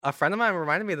A friend of mine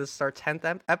reminded me this is our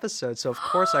 10th episode, so of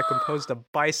course I composed a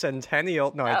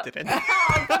bicentennial. No, I didn't.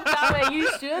 Oh, God damn it, you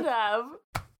should have.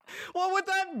 What would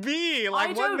that be? Like,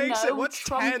 I what don't makes know. it? What's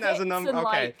 10 as a number? And,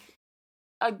 Okay.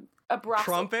 Like, a brass.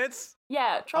 Trumpets?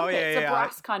 Yeah, trumpets. yeah. A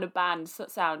brass kind of band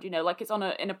sound. You know, like it's in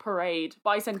a parade.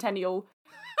 Bicentennial.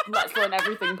 Let's Learn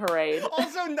Everything parade.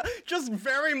 Also, just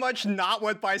very much not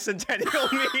what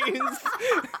bicentennial means.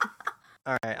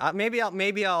 All right,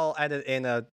 maybe I'll edit in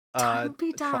a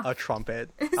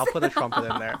trumpet. I'll put a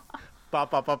trumpet in there. Ba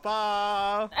ba ba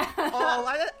ba.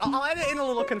 Oh, I'll edit in a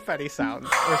little confetti sound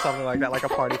or something like that, like a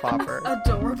party popper.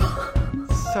 Adorable.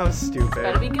 So stupid.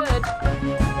 Better be good.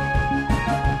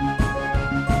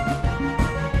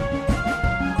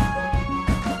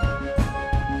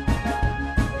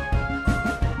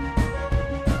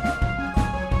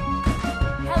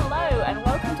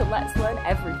 Let's Learn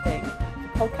Everything,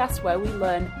 the podcast where we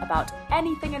learn about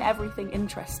anything and everything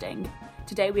interesting.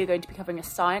 Today we are going to be covering a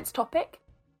science topic,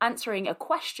 answering a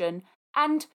question,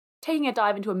 and taking a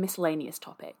dive into a miscellaneous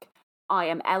topic. I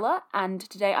am Ella, and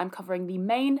today I'm covering the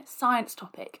main science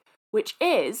topic, which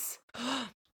is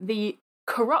the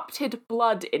corrupted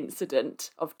blood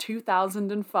incident of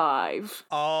 2005.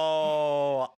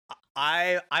 Oh,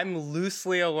 I'm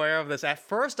loosely aware of this. At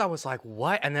first I was like,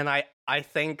 what? And then I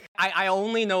think I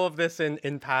only know of this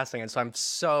in passing, and so I'm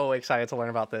so excited to learn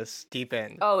about this deep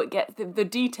in. Oh, the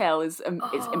detail is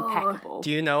impeccable.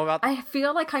 Do you know about I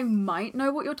feel like I might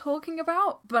know what you're talking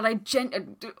about, but I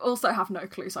also have no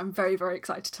clue, so I'm very, very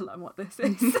excited to learn what this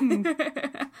is.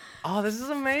 Oh, this is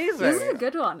amazing. This is a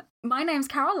good one. My name's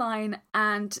Caroline,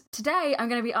 and today I'm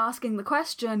going to be asking the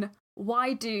question,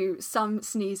 why do some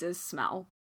sneezes smell?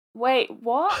 Wait,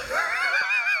 what?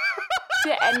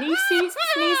 Do any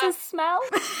sneezes smell?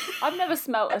 I've never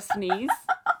smelt a sneeze.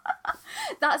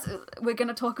 We're going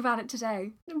to talk about it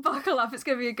today. Buckle up, it's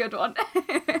going to be a good one.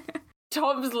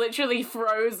 Tom's literally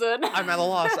frozen. I'm at a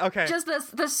loss. Okay. Just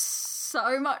there's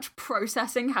so much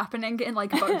processing happening in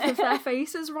like both of their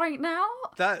faces right now.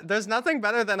 There's nothing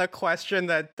better than a question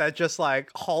that just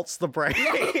like halts the brain.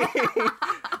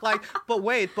 Like, but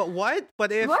wait, but what?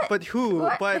 But if, what? But who?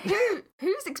 What? But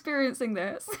who's experiencing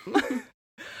this?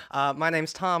 My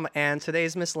name's Tom, and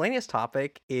today's miscellaneous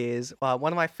topic is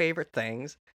one of my favorite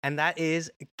things, and that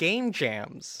is game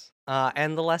jams,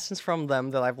 and the lessons from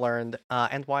them that I've learned,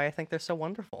 and why I think they're so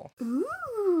wonderful.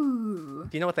 Ooh. Do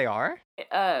you know what they are?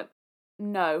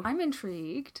 No. I'm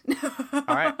intrigued. All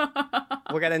right,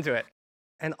 we'll get into it.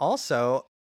 And also,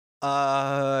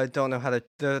 don't know how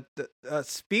to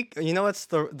speak. You know, it's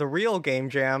the real game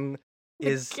jam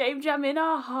is game jam in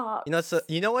our heart.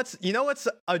 You know what's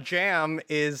a jam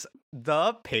is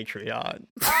the Patreon.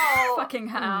 Oh, fucking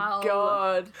hell!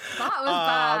 God, that was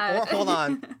bad. Hold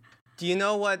on. Do you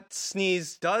know what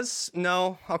sneeze does?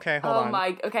 No. Okay, hold on. Oh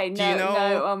my. Okay, no. Do you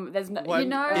know there's no. What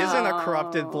isn't a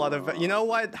corrupted blood event? You know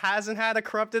what hasn't had a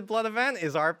corrupted blood event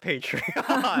is our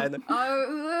Patreon.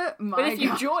 Oh my! But if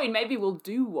you join, maybe we'll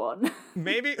do one.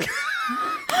 Maybe.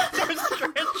 Our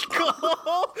stretch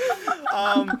goal.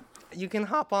 You can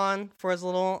hop on for as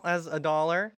little as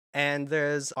 $1, and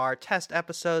there's our test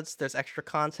episodes, there's extra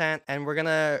content, and we're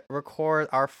gonna record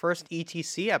our first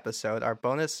ETC episode, our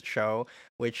bonus show,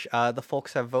 which the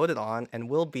folks have voted on, and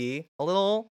will be a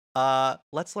little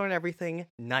Let's Learn Everything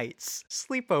Nights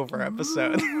sleepover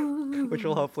episode, which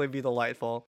will hopefully be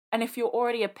delightful. And if you're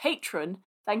already a patron,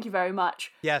 thank you very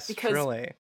much. Yes, because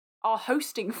truly. Our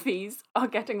hosting fees are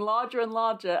getting larger and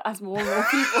larger as more and more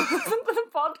people listen to the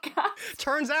podcast.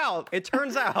 It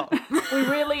turns out.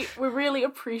 We really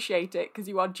appreciate it because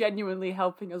you are genuinely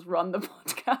helping us run the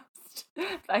podcast.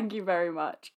 Thank you very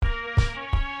much.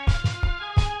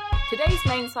 Today's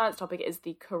main science topic is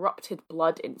the corrupted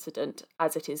blood incident,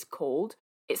 as it is called.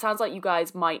 It sounds like you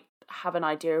guys might have an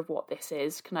idea of what this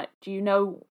is. Do you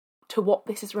know to what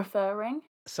this is referring?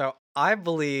 So I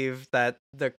believe that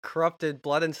the corrupted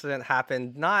blood incident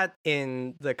happened not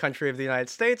in the country of the United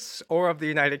States or of the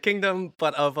United Kingdom,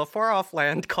 but of a far-off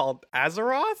land called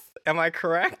Azeroth. Am I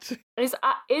correct? Is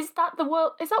that the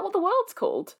world? Is that what the world's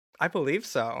called? I believe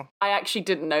so. I actually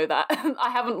didn't know that. I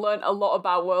haven't learned a lot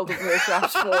about World of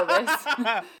Warcraft for this.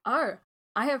 Oh,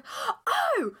 I have.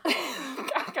 Oh,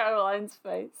 Caroline's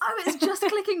face. I was just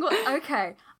clicking.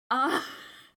 Okay.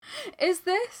 Is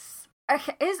this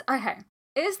okay?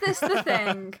 Is this the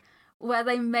thing where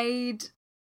they made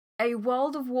a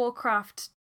World of Warcraft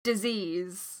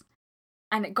disease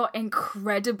and it got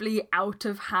incredibly out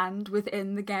of hand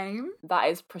within the game? That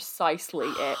is precisely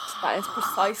it. That is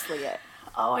precisely it.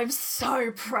 Oh, I'm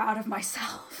so proud of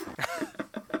myself.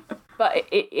 But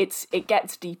it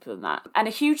gets deeper than that. And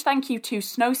a huge thank you to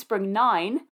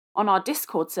Snowspring9 on our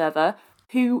Discord server,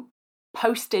 who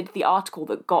posted the article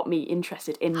that got me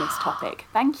interested in this topic.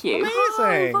 Thank you.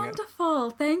 Amazing. Oh, wonderful.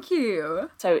 Thank you.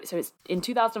 So it's in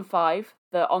 2005,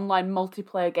 the online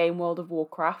multiplayer game World of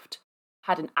Warcraft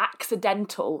had an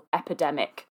accidental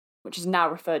epidemic, which is now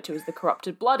referred to as the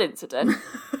Corrupted Blood incident.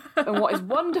 And what is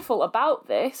wonderful about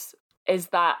this is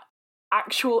that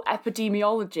actual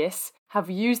epidemiologists have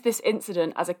used this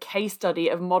incident as a case study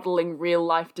of modelling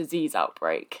real-life disease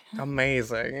outbreak.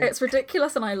 Amazing. It's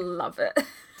ridiculous and I love it.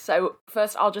 So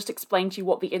first I'll just explain to you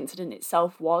what the incident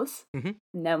itself was, Mhm.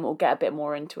 and then we'll get a bit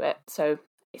more into it. So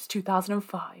it's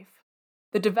 2005.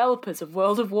 The developers of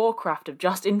World of Warcraft have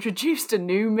just introduced a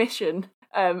new mission.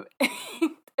 And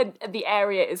the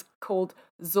area is called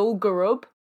Zul'Gurub,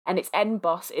 and its end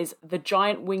boss is the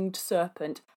giant winged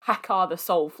serpent Hakkar the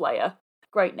Soulflayer.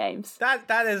 Great names.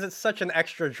 That is such an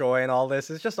extra joy in all this.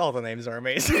 It's just all the names are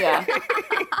amazing. Yeah.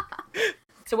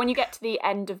 So when you get to the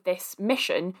end of this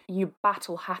mission, you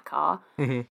battle Hakkar,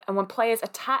 Mhm. and when players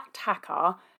attacked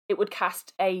Hakkar, it would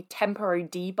cast a temporary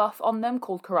debuff on them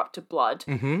called Corrupted Blood.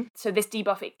 Mm-hmm. So this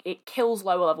debuff, it kills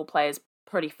lower level players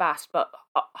pretty fast, but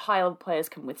high level players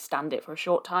can withstand it for a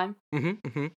short time. Mm-hmm.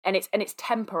 Mm-hmm. And it's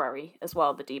temporary as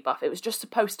well, the debuff. It was just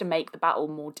supposed to make the battle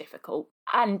more difficult.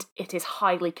 And it is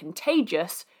highly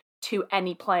contagious to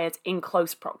any players in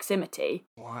close proximity.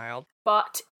 Wild.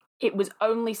 But it was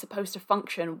only supposed to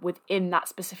function within that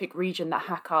specific region that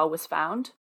Hakkar was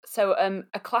found. So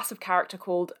a class of character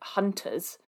called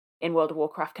Hunters in World of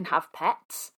Warcraft can have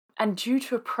pets. And due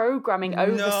to a programming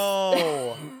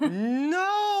No.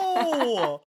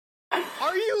 No.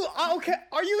 Are you okay?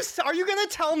 Are you gonna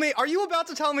tell me? Are you about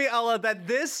to tell me, Ella, that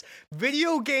this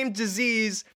video game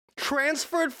disease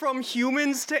transferred from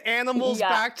humans to animals Yeah.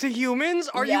 back to humans?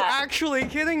 Are you Yeah. actually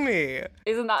kidding me?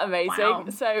 Isn't that amazing? Wow.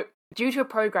 So, due to a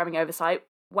programming oversight,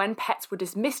 when pets were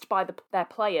dismissed by their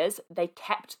players, they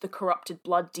kept the Corrupted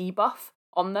Blood debuff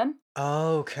on them.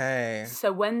 Okay.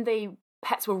 So when the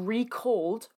pets were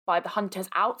recalled by the hunters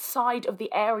outside of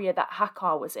the area that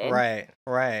Hakkar was in,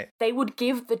 Right. they would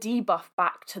give the debuff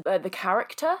back to the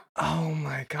character Oh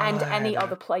my god. and any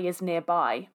other players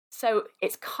nearby. So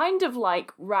it's kind of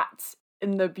like rats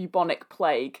in the bubonic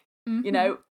plague. Mhm. You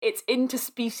know, it's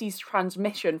interspecies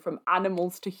transmission from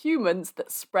animals to humans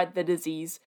that spread the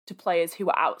disease to players who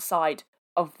are outside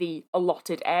of the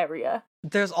allotted area.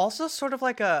 There's also sort of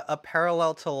like a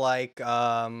parallel to like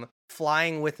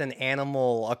flying with an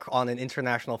animal on an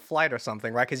international flight or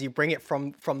something, right? Because you bring it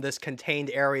from this contained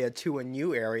area to a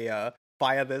new area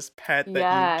via this pet that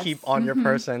Yes. you keep on your Mhm.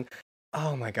 person.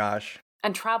 Oh my gosh.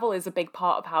 And travel is a big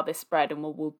part of how this spread, and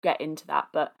we'll get into that.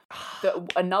 But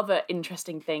another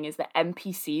interesting thing is that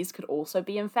NPCs could also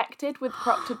be infected with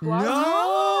corrupted blood.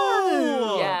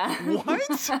 No! Yeah.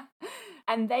 What?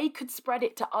 And they could spread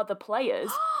it to other players,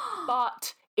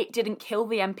 but it didn't kill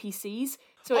the NPCs.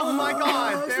 So Oh my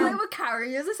God, So they were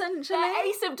carriers, essentially.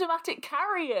 they're asymptomatic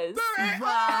carriers.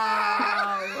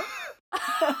 Wow.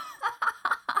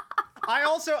 I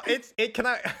also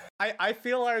I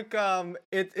feel like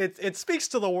it speaks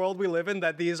to the world we live in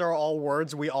that these are all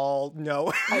words we all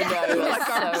know. I know, Like, it's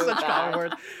are so such bad. common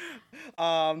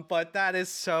words. But that is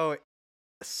so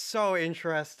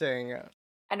interesting.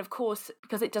 And of course,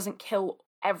 because it doesn't kill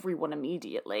everyone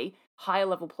immediately, higher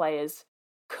level players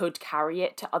could carry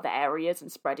it to other areas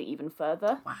and spread it even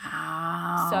further.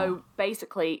 Wow. So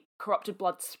basically, corrupted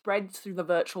blood spreads through the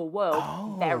virtual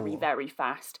world very, Oh. very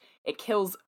fast. It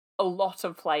kills a lot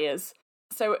of players.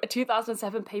 So a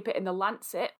 2007 paper in The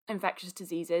Lancet, Infectious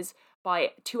Diseases,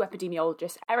 by two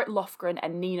epidemiologists, Eric Lofgren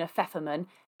and Nina Pfefferman,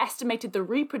 estimated the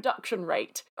reproduction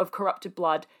rate of corrupted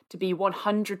blood to be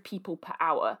 100 people per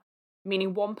hour,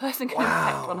 meaning one person can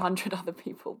infect Wow. 100 other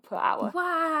people per hour.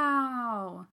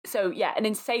 Wow. So yeah, an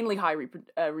insanely high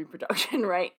reproduction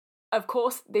rate. Of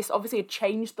course, this obviously had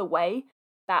changed the way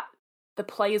that the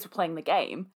players were playing the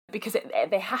game, because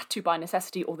they had to by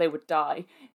necessity or they would die.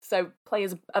 So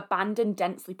players abandoned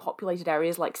densely populated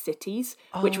areas like cities,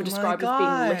 which Oh were my described as God.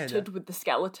 being littered with the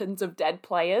skeletons of dead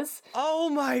players. Oh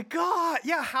my god.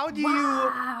 Yeah, how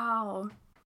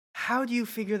do you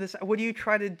figure this out? What do you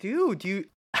try to do? Do you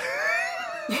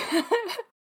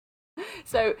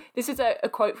So this is a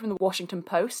quote from the Washington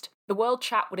Post. The world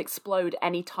chat would explode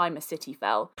any time a city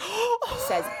fell,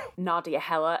 says Nadia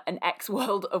Heller, an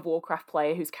ex-World of Warcraft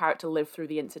player whose character lived through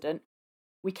the incident.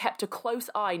 We kept a close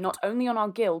eye not only on our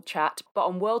guild chat, but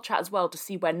on world chat as well to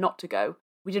see where not to go.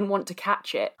 We didn't want to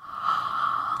catch it.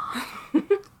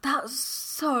 That's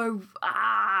so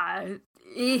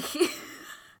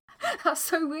That's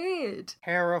so weird.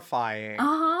 terrifying?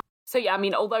 Uh-huh. So yeah, I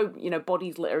mean, although,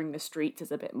 bodies littering the streets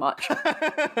is a bit much,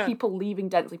 people leaving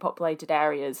densely populated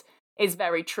areas is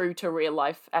very true to real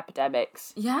life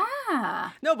epidemics. Yeah.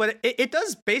 No, but it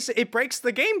does it breaks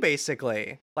the game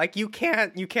basically. Like you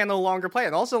can't no longer play it.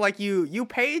 And also, like you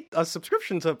paid a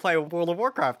subscription to play World of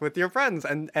Warcraft with your friends,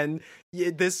 and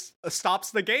this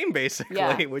stops the game basically,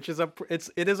 Yeah. which is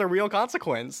it is a real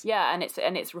consequence. Yeah, and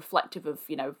it's reflective of,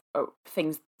 you know,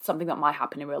 something that might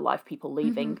happen in real life, people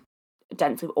leaving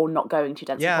densely or not going to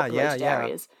densely populated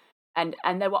areas.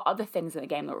 And there were other things in the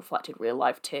game that reflected real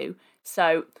life too.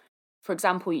 So, for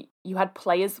example, you had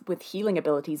players with healing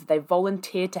abilities. They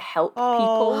volunteered to help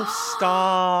people,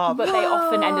 Stop! but they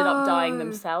often ended up dying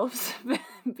themselves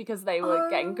because they were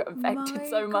getting infected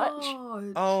so much.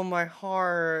 Oh, my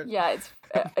heart. Yeah,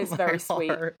 it's very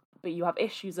sweet. Heart. But you have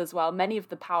issues as well. Many of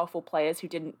the powerful players who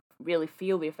didn't really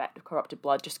feel the effect of corrupted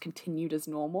blood just continued as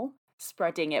normal,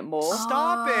 spreading it more.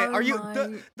 Stop it! Are you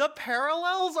my- the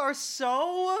parallels are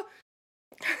so?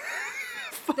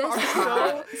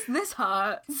 This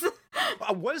hurts.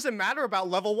 What does it matter about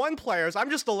level 1 players? I'm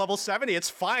just a level 70. It's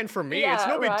fine for me. It's Yeah,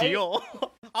 no big right? deal.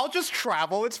 I'll just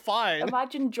travel. It's fine.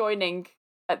 Imagine joining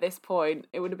at this point.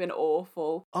 It would have been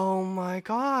awful. Oh my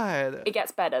god. It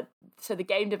gets better. So the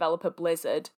game developer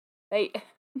Blizzard,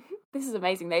 this is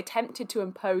amazing. They attempted to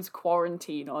impose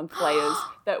quarantine on players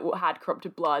that had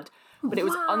corrupted blood, but it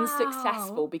was Wow.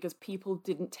 unsuccessful because people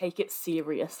didn't take it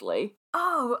seriously.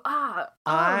 I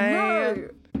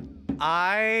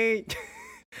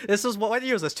This is what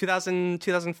year was this?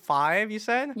 2005, you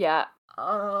said? Yeah.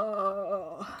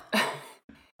 Oh.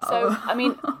 So, I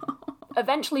mean,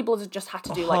 eventually Blizzard just had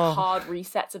to do like hard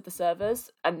resets of the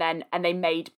servers, and they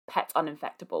made pets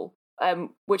uninfectable,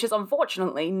 which is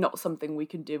unfortunately not something we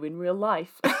can do in real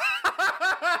life.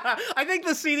 I think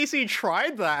the CDC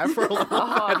tried that for a little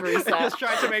hard bit. reset. They just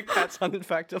tried to make pets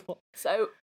uninfectable. So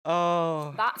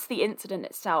that's the incident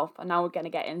itself, and now we're going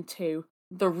to get into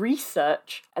the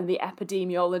research and the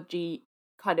epidemiology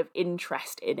kind of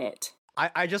interest in it.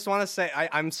 I just want to say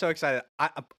I'm so excited.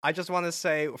 I just want to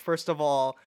say, first of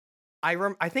all,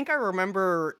 I think I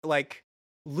remember like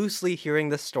loosely hearing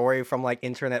this story from like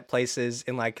internet places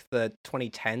in like the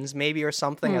 2010s maybe or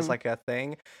something as like a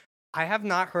thing. I have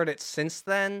not heard it since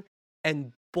then,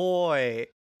 and boy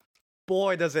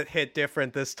does it hit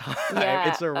different this time. Yeah.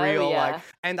 It's a real yeah. like,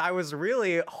 and I was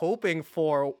really hoping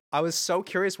I was so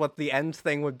curious what the end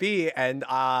thing would be, and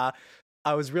I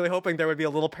was really hoping there would be a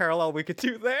little parallel we could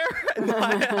do there, and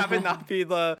not have it not be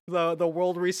the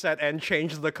world reset and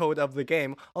change the code of the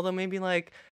game. Although maybe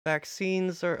like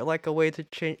vaccines are like a way to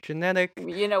change genetic.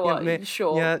 You know what?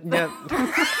 Sure. Yeah.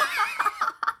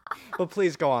 But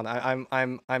please go on.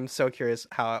 I'm so curious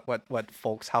how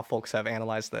folks have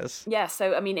analyzed this. Yeah,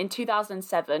 so I mean, in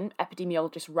 2007,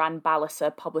 epidemiologist Rand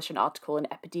Balliser published an article in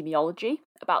Epidemiology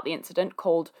about the incident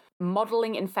called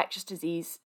 "Modeling Infectious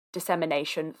Disease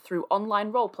Dissemination Through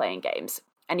Online Role-Playing Games,"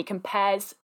 and he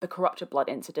compares the corrupted blood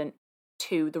incident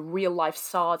to the real-life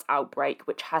SARS outbreak,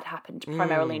 which had happened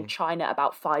primarily in China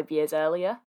about 5 years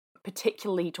earlier.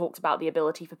 Particularly, he talks about the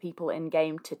ability for people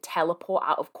in-game to teleport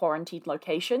out of quarantined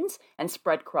locations and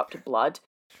spread corrupted blood,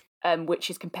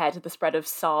 which is compared to the spread of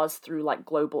SARS through, like,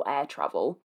 global air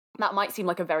travel. That might seem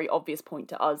like a very obvious point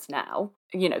to us now,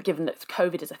 you know, given that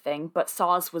COVID is a thing, but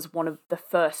SARS was one of the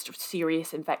first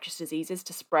serious infectious diseases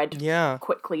to spread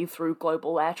quickly through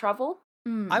global air travel.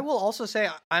 I will also say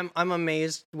I'm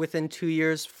amazed within 2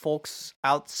 years folks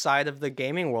outside of the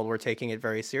gaming world were taking it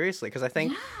very seriously, because I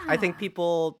think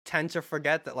people tend to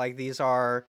forget that like these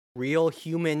are real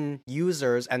human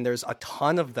users and there's a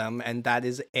ton of them, and that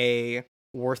is a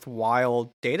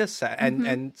worthwhile data set,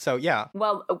 and so yeah.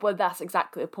 Well, that's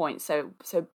exactly the point. So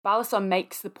Balliser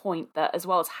makes the point that as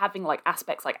well as having like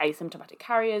aspects like asymptomatic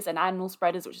carriers and animal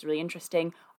spreaders, which is really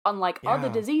interesting, unlike other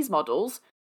disease models,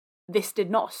 this did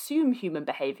not assume human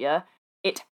behavior.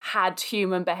 It had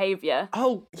human behavior.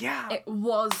 Oh, yeah. It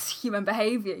was human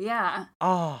behavior, yeah.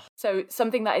 Oh. So this is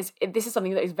something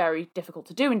that is very difficult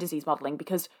to do in disease modeling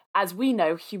because, as we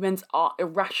know, humans are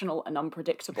irrational and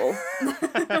unpredictable.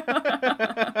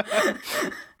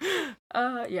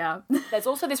 Yeah. There's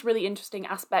also this really interesting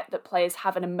aspect that players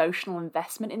have an emotional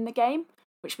investment in the game,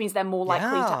 which means they're more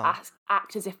likely to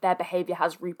act as if their behavior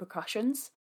has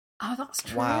repercussions. Oh, that's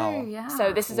true. Wow. Yeah.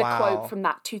 So this is a quote from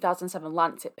that 2007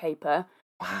 Lancet paper.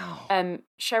 Wow.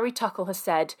 Sherry Tuckle has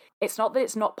said, "It's not that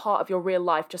it's not part of your real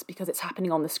life just because it's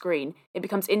happening on the screen. It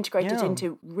becomes integrated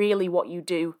into really what you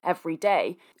do every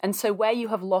day. And so where you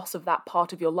have loss of that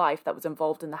part of your life that was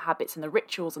involved in the habits and the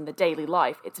rituals and the daily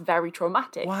life, it's very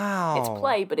traumatic. Wow. It's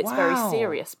play, but it's very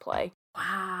serious play."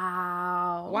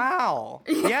 Wow. Wow.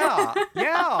 Yeah.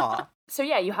 Yeah. So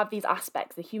yeah, you have these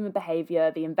aspects, the human behavior,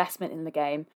 the investment in the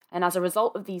game, and as a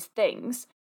result of these things,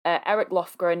 Eric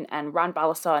Lofgren and Rand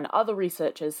Ballasar and other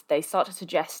researchers, they start to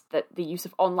suggest that the use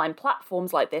of online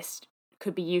platforms like this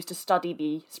could be used to study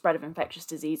the spread of infectious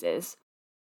diseases.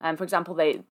 For example,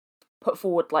 they put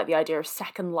forward like the idea of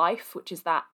Second Life, which is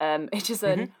that it is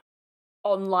an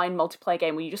online multiplayer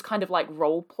game where you just kind of like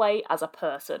role play as a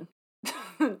person.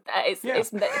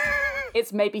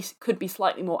 It's maybe could be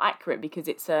slightly more accurate because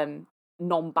it's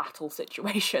non-battle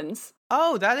situations.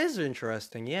 Oh, that is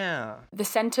interesting, yeah. The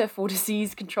Center for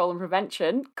Disease Control and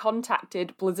Prevention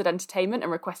contacted Blizzard Entertainment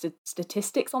and requested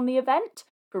statistics on the event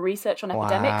for research on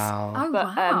epidemics. Oh,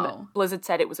 But wow. Blizzard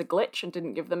said it was a glitch and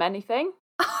didn't give them anything.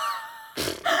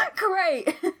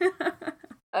 Great.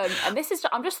 And this is,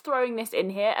 I'm just throwing this in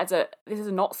here this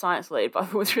is not science related, but I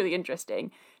thought it was really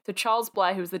interesting. So Charles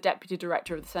Blair, who was the deputy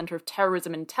director of the Center of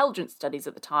Terrorism Intelligence Studies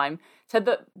at the time, said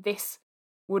that this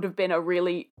would have been a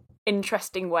really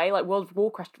interesting way, like World of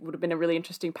Warcraft would have been a really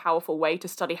interesting, powerful way to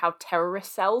study how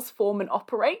terrorist cells form and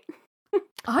operate.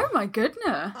 Oh my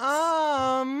goodness.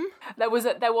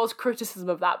 There was criticism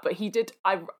of that, but he did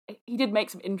make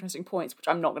some interesting points, which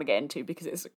I'm not going to get into because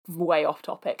it's way off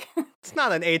topic. It's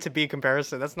not an A to B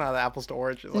comparison. That's not apples to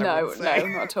oranges. No, not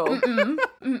at all.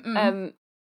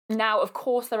 Now, of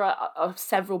course, there are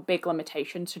several big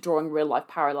limitations to drawing real-life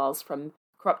parallels from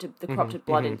the Corrupted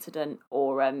Blood incident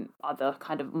or other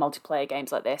kind of multiplayer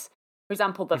games like this. For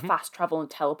example, the fast travel and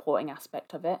teleporting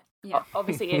aspect of it. Yeah.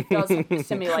 Obviously, it does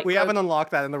simulate... We haven't unlocked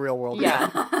that in the real world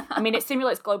yet. yet. I mean, it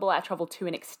simulates global air travel to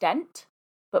an extent,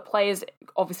 but players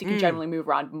obviously can generally move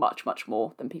around much, much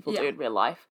more than people do in real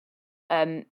life.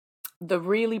 The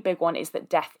really big one is that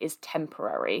death is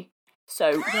temporary.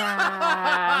 So...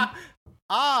 Yeah.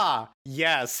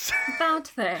 Yes. Bad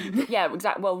thing. Yeah,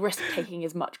 exactly. Well, risk-taking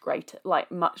is much greater, like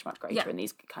much greater in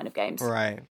these kind of games.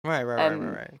 Right.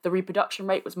 The reproduction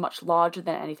rate was much larger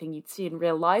than anything you'd see in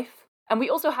real life. And we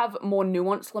also have more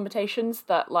nuanced limitations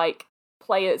that, like,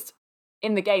 players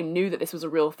in the game knew that this was a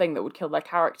real thing that would kill their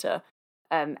character,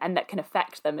 and that can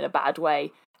affect them in a bad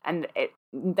way. And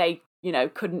they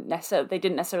didn't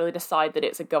necessarily decide that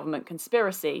it's a government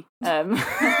conspiracy. Like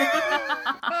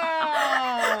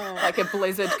a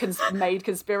Blizzard made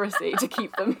conspiracy to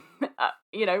keep them,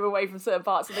 away from certain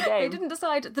parts of the game. They didn't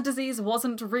decide the disease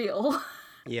wasn't real.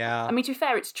 Yeah. I mean, to be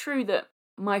fair, it's true that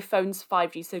my phone's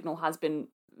 5G signal has been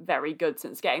very good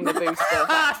since getting the booster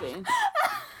vaccine.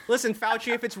 Listen,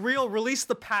 Fauci, if it's real, release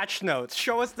the patch notes.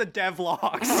 Show us the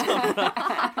devlogs.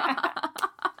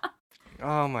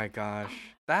 Oh my gosh.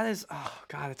 That is,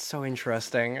 it's so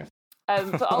interesting.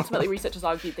 But ultimately, researchers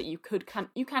argued that you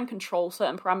can control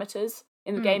certain parameters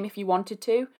in the game if you wanted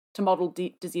to model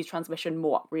disease transmission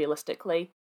more realistically.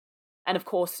 And of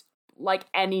course, like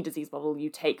any disease model,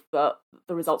 you take the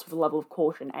results with a level of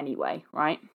caution anyway,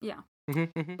 right? Yeah.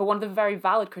 But one of the very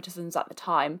valid criticisms at the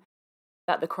time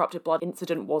that the Corrupted Blood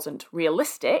incident wasn't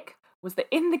realistic was that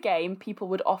in the game, people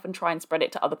would often try and spread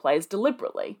it to other players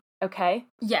deliberately, okay?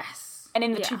 Yes. And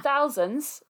in the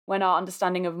 2000s, when our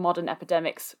understanding of modern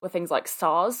epidemics were things like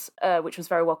SARS, which was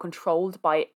very well controlled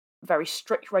by very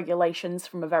strict regulations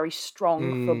from a very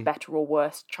strong, for better or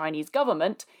worse, Chinese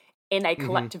government, in a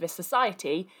collectivist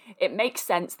society, it makes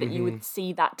sense that you would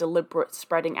see that deliberate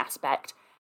spreading aspect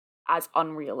as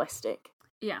unrealistic.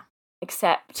 Yeah.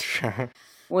 Except,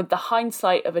 with the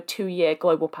hindsight of a 2-year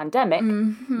global pandemic,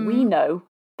 we know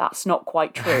that's not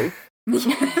quite true.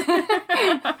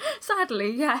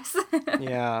 Sadly, yes.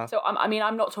 Yeah. So,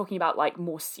 I'm not talking about, like,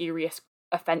 more serious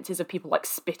offences of people, like,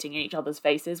 spitting in each other's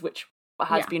faces, which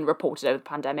has been reported over the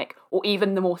pandemic, or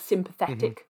even the more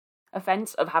sympathetic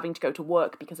offence of having to go to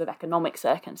work because of economic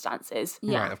circumstances.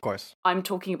 Yeah. Right, of course. I'm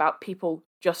talking about people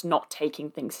just not taking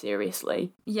things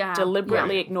seriously. Yeah.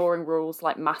 Deliberately ignoring rules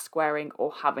like mask wearing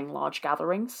or having large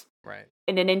gatherings. Right.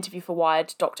 In an interview for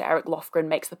Wired, Dr. Eric Lofgren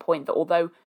makes the point that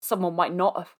although someone might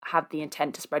not have had the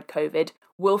intent to spread COVID,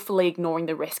 willfully ignoring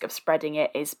the risk of spreading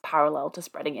it is parallel to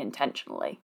spreading it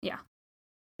intentionally. Yeah.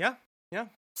 Yeah. Yeah.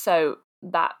 So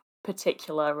that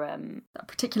particular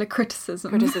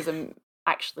criticism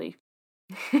actually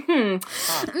Yeah,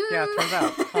 it turns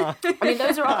out. I mean,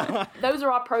 those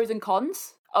are our pros and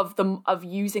cons of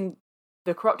using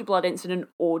the Corrupted Blood incident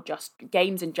or just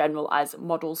games in general as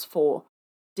models for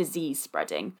disease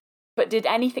spreading. But did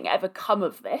anything ever come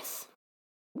of this?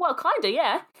 Well, kinda,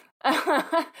 yeah.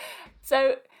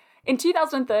 So, in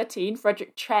 2013,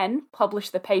 Frederick Chen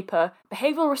published the paper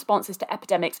Behavioral Responses to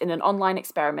Epidemics in an Online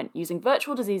Experiment Using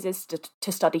Virtual Diseases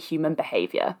to Study Human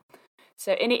Behavior.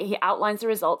 So in it, he outlines the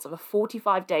results of a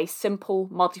 45-day simple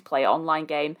multiplayer online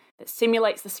game that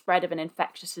simulates the spread of an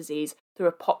infectious disease through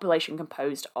a population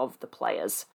composed of the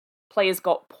players. Players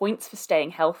got points for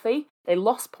staying healthy. They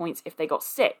lost points if they got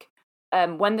sick.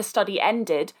 when the study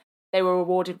ended, they were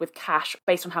rewarded with cash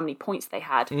based on how many points they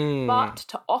had. But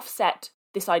to offset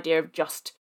this idea of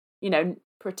just,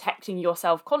 protecting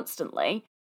yourself constantly,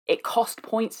 it cost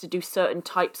points to do certain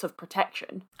types of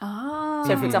protection. Oh.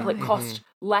 So, for example, it cost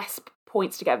less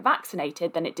points to get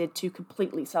vaccinated than it did to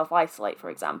completely self-isolate, for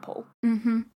example.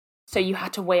 Mm-hmm. So you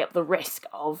had to weigh up the risk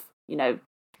of,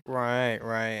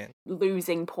 Right.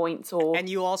 losing points or... And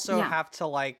you also have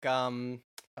to,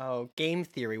 game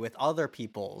theory with other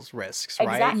people's risks,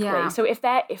 right? Exactly. Yeah. So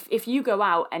if you go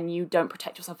out and you don't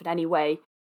protect yourself in any way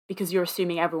because you're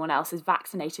assuming everyone else is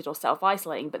vaccinated or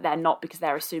self-isolating, but they're not because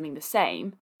they're assuming the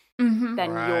same, Mm-hmm.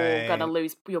 then Right.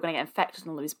 you're gonna get infected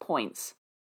and lose points.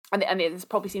 And this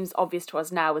probably seems obvious to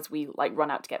us now as we run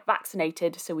out to get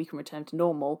vaccinated so we can return to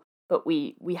normal. But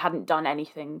we hadn't done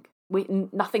anything.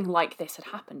 Nothing like this had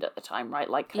happened at the time, right?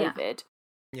 Like COVID.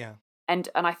 Yeah. And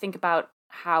I think about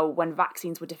how when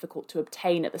vaccines were difficult to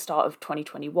obtain at the start of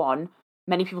 2021,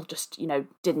 many people just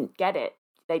didn't get it.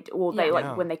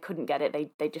 When they couldn't get it,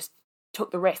 they just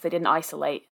took the risk. They didn't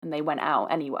isolate and they went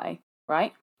out anyway,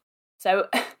 right? So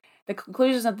the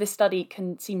conclusions of this study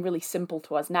can seem really simple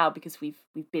to us now because we've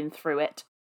been through it,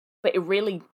 but it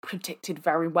really predicted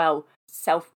very well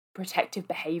self-protective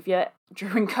behavior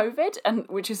during COVID, and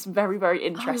which is very, very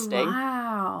interesting. Oh,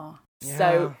 wow.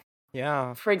 So,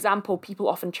 yeah. for example, people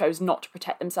often chose not to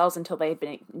protect themselves until they had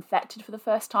been infected for the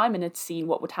first time and had seen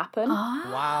what would happen.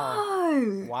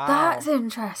 Oh, Wow. That's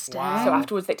interesting. Wow. So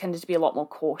afterwards, they tended to be a lot more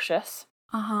cautious.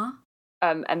 Uh-huh.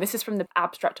 And this is from the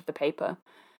abstract of the paper.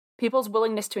 People's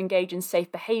willingness to engage in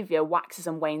safe behaviour waxes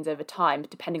and wanes over time,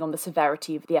 depending on the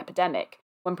severity of the epidemic.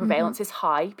 When prevalence is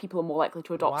high, people are more likely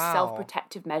to adopt Wow.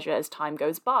 self-protective measure as time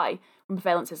goes by. When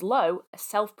prevalence is low, a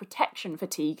self-protection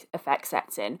fatigue effect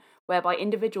sets in, whereby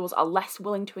individuals are less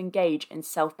willing to engage in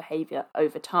self-behaviour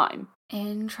over time.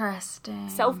 Interesting.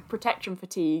 Self-protection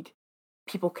fatigue,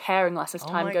 people caring less as Oh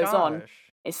time my goes on,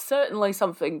 gosh. is certainly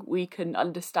something we can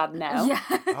understand now. Yeah.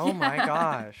 Oh my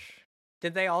gosh.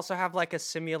 Did they also have a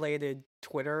simulated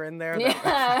Twitter in there? Yeah.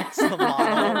 That's the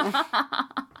model?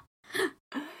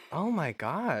 Oh my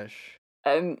gosh.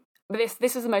 But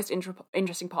this is the most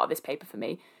interesting part of this paper for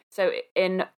me. So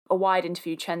in a wide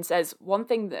interview, Chen says, one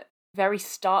thing that very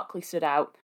starkly stood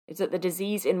out is that the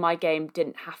disease in my game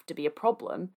didn't have to be a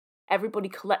problem. Everybody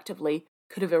collectively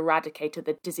could have eradicated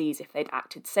the disease if they'd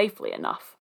acted safely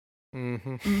enough.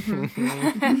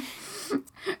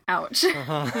 Ouch.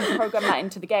 Program that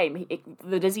into the game,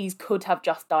 the disease could have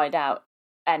just died out,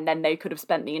 and then they could have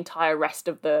spent the entire rest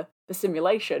of the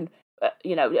simulation,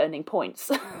 earning points.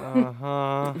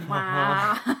 Wow.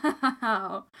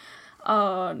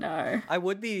 Oh no.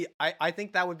 I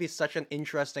think that would be such an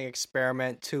interesting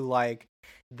experiment to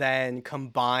then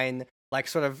combine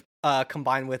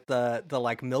combine with the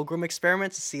Milgram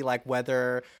experiments to see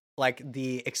if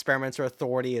the experimenter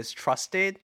authority is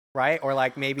trusted, right? Or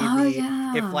maybe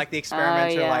if the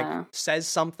experimenter says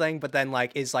something but then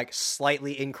is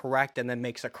slightly incorrect and then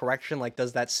makes a correction,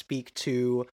 does that speak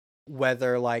to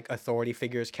whether authority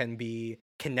figures can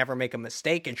never make a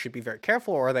mistake and should be very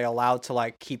careful, or are they allowed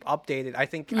to keep updated? I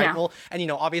think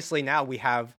obviously now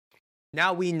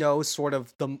we know sort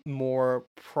of the more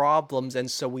problems, and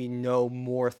so we know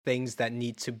more things that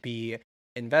need to be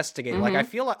investigated. I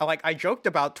feel like I joked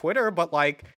about Twitter, but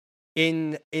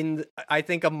in I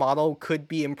think a model could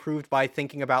be improved by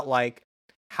thinking about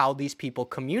how these people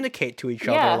communicate to each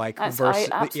other,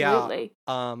 absolutely.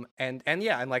 And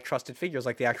trusted figures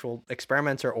like the actual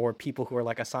experimenter or people who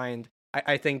are assigned.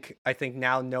 I think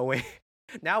now knowing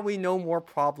now we know more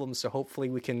problems, so hopefully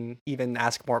we can even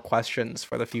ask more questions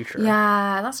for the future.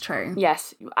 Yeah, that's true.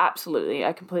 Yes, absolutely.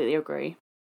 I completely agree.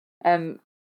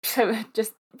 So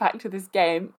just back to this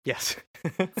game. Yes.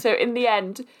 So in the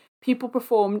end, people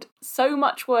performed so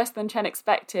much worse than Chen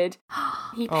expected.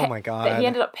 Oh my god. That he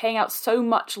ended up paying out so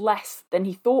much less than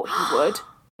he thought he would.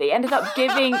 He ended up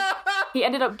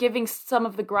giving some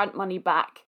of the grant money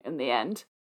back in the end.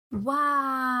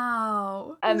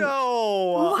 Wow.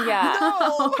 No. Yeah.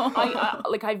 No.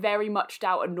 I very much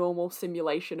doubt a normal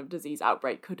simulation of disease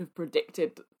outbreak could have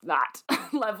predicted that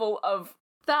level of.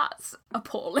 That's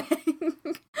appalling.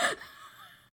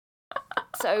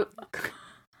 So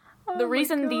the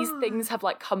reason these God. things have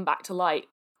come back to light,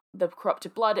 the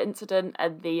corrupted blood incident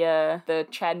and the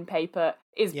Chen paper,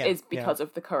 is because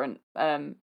of the current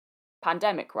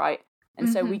pandemic, right? And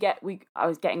so I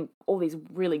was getting all these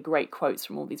really great quotes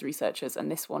from all these researchers,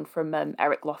 and this one from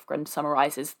Eric Lofgren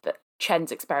summarizes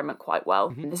Chen's experiment quite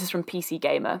well. And this is from PC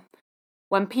Gamer.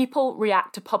 When people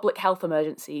react to public health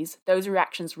emergencies, those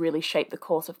reactions really shape the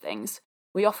course of things.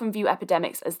 We often view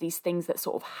epidemics as these things that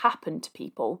sort of happen to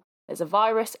people. there's a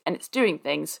virus and it's doing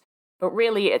things, but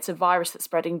really it's a virus that's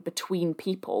spreading between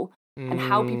people, and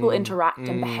how people interact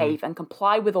and behave and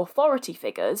comply with authority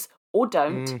figures or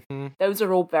don't, those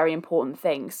are all very important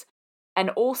things. And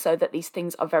also that these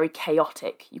things are very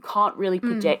chaotic. You can't really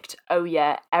predict, oh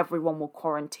yeah, everyone will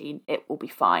quarantine, it will be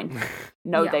fine.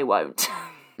 No, they won't.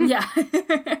 Yeah.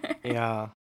 Yeah.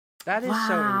 That is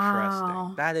so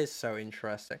interesting. That is so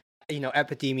interesting. You know,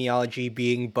 epidemiology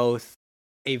being both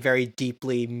a very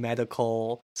deeply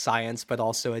medical science, but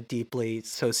also a deeply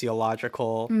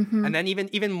sociological, and then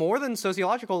even more than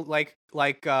sociological, like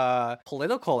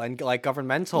political and like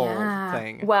governmental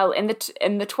thing. Well, in the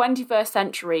 21st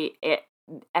century,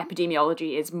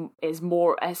 epidemiology is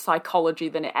more a psychology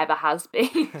than it ever has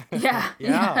been.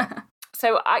 Yeah.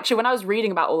 So actually, when I was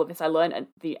reading about all of this, I learned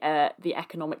the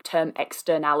economic term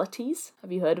externalities.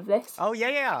 Have you heard of this? Oh,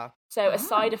 yeah. So a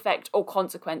side effect or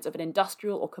consequence of an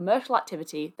industrial or commercial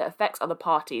activity that affects other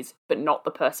parties, but not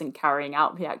the person carrying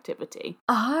out the activity.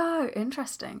 Oh,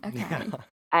 interesting. Okay. Yeah.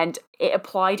 And it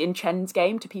applied in Chen's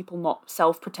game to people not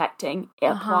self-protecting. It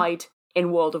applied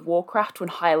in World of Warcraft when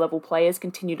higher level players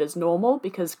continued as normal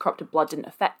because corrupted blood didn't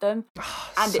affect them.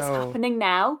 And it's happening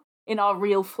now in our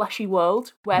real fleshy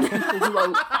world where people who are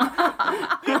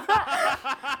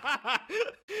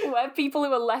where people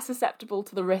who are less susceptible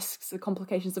to the risks, the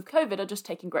complications of COVID are just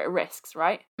taking greater risks,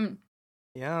 right?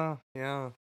 Yeah.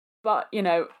 But, you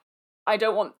know, I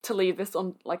don't want to leave this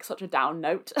on like such a down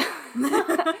note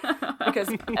because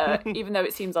even though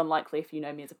it seems unlikely if you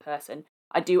know me as a person,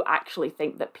 I do actually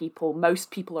think that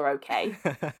most people are okay.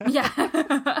 Yeah.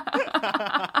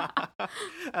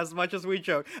 As much as we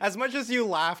joke, as much as you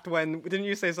laughed when, didn't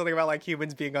you say something about like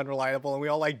humans being unreliable, and we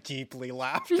all like deeply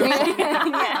laughed? As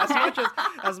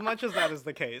much as that is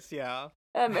the case, yeah.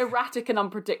 Erratic and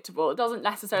unpredictable. It doesn't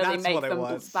necessarily make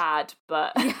them bad,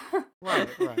 but right.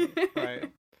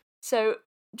 So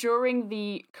during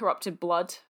the corrupted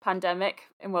blood pandemic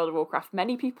in World of Warcraft,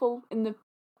 many people in the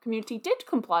community did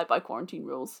comply by quarantine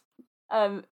rules.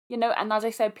 You know, and as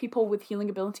I said, people with healing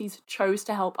abilities chose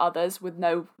to help others with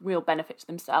no real benefit to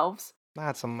themselves.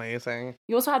 That's amazing.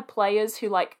 You also had players who,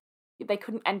 like, they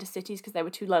couldn't enter cities because they were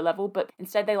too low level, but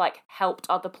instead they, like, helped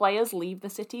other players leave the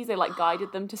cities. They, like,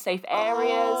 guided them to safe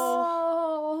areas.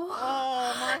 Oh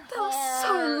my God. That was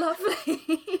so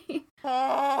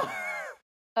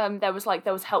lovely.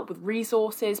 There was help with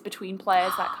resources between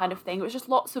players, that kind of thing. It was just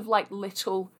lots of, like,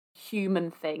 little human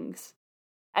things.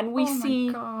 And we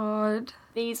see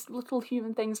these little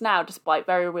human things now, despite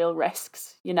very real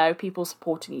risks. You know, people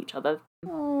supporting each other.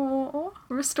 Oh,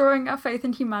 restoring our faith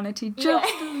in humanity just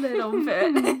a little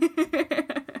bit.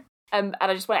 And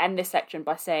I just want to end this section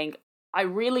by saying, I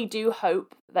really do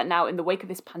hope that now in the wake of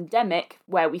this pandemic,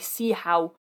 where we see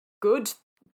how good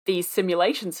these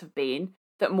simulations have been,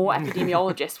 that more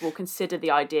epidemiologists will consider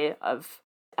the idea of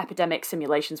epidemic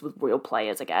simulations with real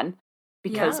players again.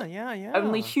 Because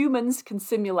only humans can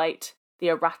simulate the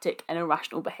erratic and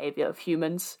irrational behaviour of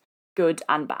humans, good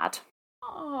and bad.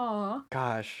 Oh,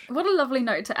 gosh. What a lovely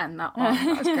note to end that on.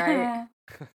 That was great.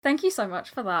 Thank you so much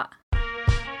for that.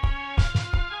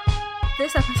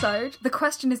 This episode, the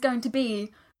question is going to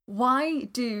be, why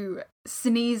do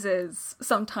sneezes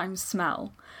sometimes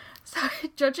smell? So,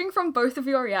 judging from both of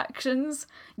your reactions,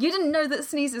 you didn't know that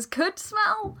sneezes could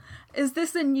smell? Is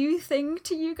this a new thing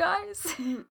to you guys?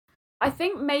 I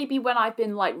think maybe when I've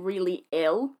been, like, really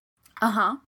ill,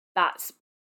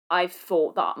 I've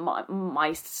thought that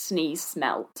my sneeze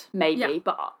smelt, maybe.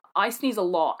 But I sneeze a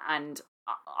lot, and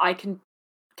I can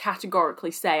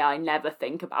categorically say I never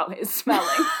think about it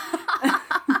smelling.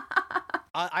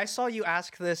 I saw you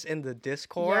ask this in the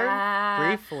Discord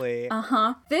briefly.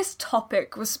 This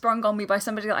topic was sprung on me by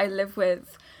somebody that I live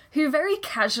with, who very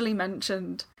casually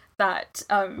mentioned that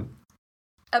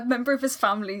a member of his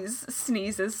family's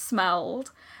sneezes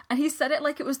smelled, and he said it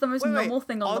like it was the most normal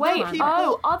thing on the planet.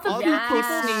 Other people's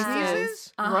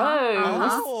sneezes?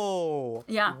 Gross. Oh.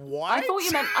 Yeah. What? I thought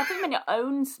you meant your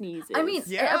own sneezes. I mean,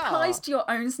 it applies to your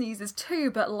own sneezes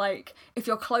too, but like, if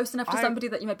you're close enough to somebody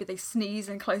that maybe they sneeze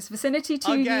in close vicinity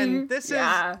to you. Again, this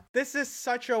is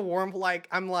such a warm, like,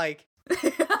 I'm like,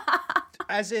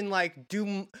 as in, like,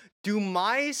 do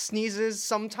my sneezes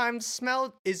sometimes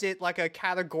smell? Is it like a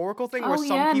categorical thing where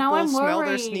some people smell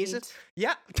their sneezes?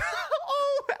 Yeah.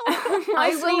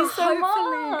 I sneeze so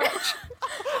much.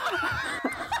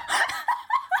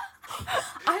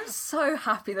 I'm so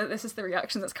happy that this is the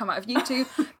reaction that's come out of you two,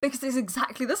 because it's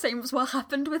exactly the same as what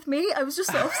happened with me. I was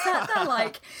just so upset that,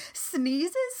 like,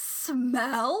 sneezes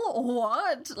smell?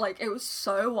 What? Like, it was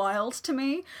so wild to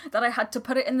me that I had to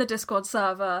put it in the Discord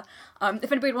server.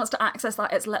 If anybody wants to access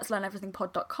that, it's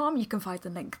letslearneverythingpod.com. You can find the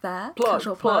link there.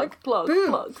 Casual plug.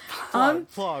 Boom.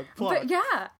 Plug. But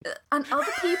yeah, and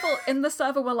other people in the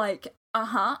server were like,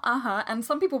 and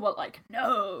some people were like,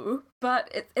 no.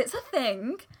 But it's a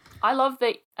thing. I love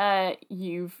that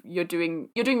you're doing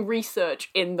research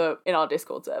in our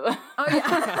Discord server. Oh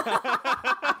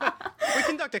yeah. We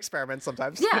conduct experiments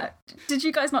sometimes. Yeah. Did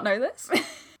you guys not know this?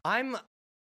 I'm.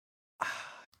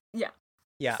 Yeah.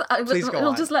 Yeah. So Please go we'll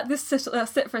on. just let this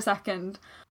sit for a second.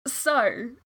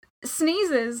 So,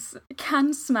 sneezes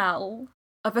can smell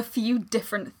of a few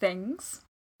different things.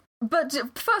 But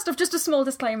first off, just a small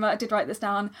disclaimer, I did write this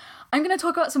down. I'm going to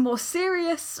talk about some more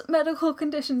serious medical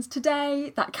conditions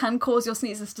today that can cause your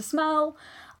sneezes to smell.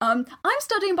 I'm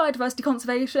studying biodiversity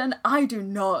conservation. I do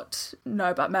not know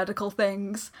about medical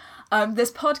things.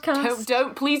 This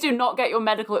podcast... Please do not get your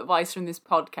medical advice from this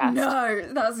podcast. No,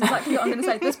 that's exactly what I'm going to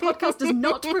say. This podcast does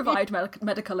not provide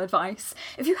medical advice.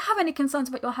 If you have any concerns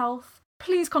about your health,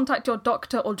 please contact your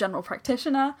doctor or general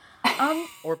practitioner.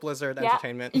 Or Blizzard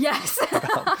Entertainment. Yes.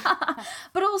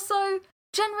 But also,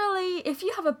 generally, if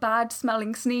you have a bad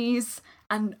smelling sneeze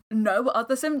and no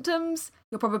other symptoms,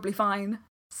 you're probably fine.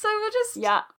 So we'll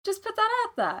just put that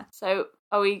out there. So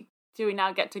do we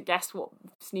now get to guess what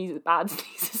bad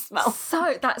sneezes smell?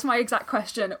 So that's my exact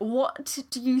question. What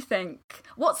do you think?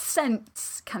 What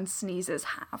scents can sneezes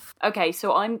have? Okay,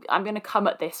 so I'm going to come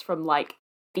at this from like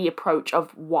the approach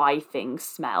of why things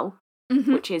smell,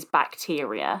 which is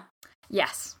bacteria.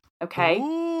 Yes. Okay.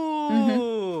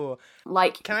 Ooh.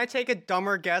 Like, can I take a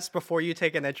dumber guess before you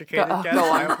take an educated guess? Go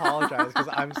on. I apologize because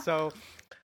I'm so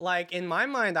like in my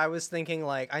mind I was thinking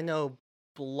like I know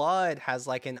blood has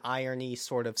like an irony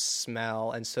sort of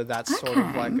smell, and so that's sort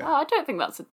of like I don't think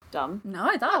that's dumb. No,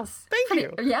 that's thank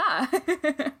you. Yeah.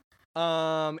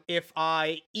 If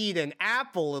I eat an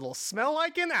apple, it'll smell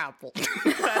like an apple.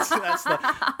 that's the.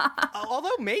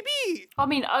 Although maybe. I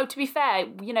mean, to be fair,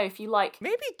 if you like,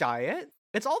 maybe diet.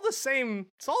 It's all the same.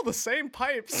 It's all the same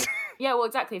pipes. Yeah, well,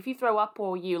 exactly. If you throw up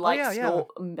or you snort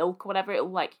milk or whatever, it'll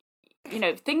like,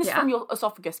 things from your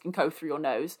esophagus can go through your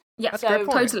nose. Yeah, so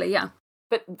totally. Yeah.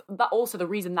 But that also the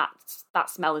reason that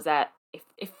smell is there.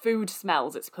 If food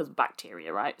smells, it's because of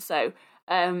bacteria, right? So.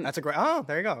 That's a great. Oh,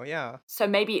 there you go. Yeah. So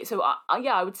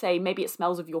I would say maybe it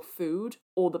smells of your food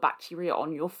or the bacteria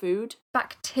on your food.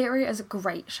 Bacteria is a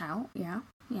great shout. Yeah.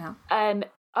 Yeah.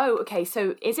 Okay.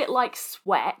 So is it like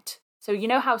sweat? So you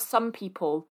know how some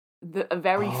people, a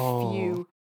very few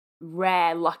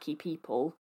rare lucky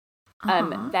people,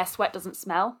 their sweat doesn't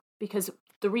smell, because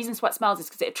the reason sweat smells is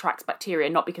because it attracts bacteria,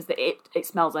 not because it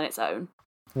smells on its own.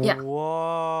 Yeah.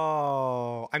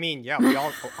 Whoa. I mean, yeah, we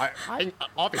all. I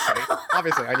obviously,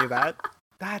 I knew that.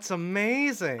 That's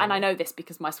amazing. And I know this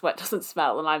because my sweat doesn't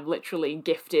smell, and I'm literally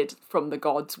gifted from the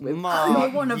gods with. You're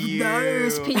one of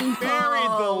those people.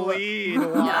 Buried the lead.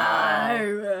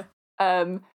 Wow.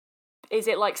 No. Is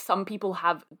it like some people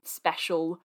have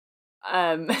special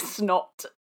snot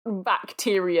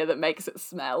bacteria that makes it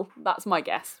smell? That's my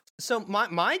guess. So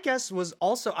my guess was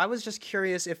also, I was just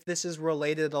curious if this is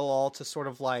related at all to sort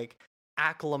of like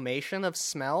acclimation of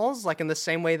smells, like in the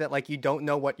same way that like you don't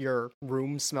know what your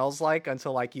room smells like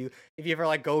until like if you ever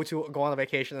like go on a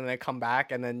vacation and then come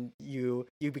back and then you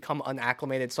become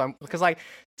unacclimated. So because like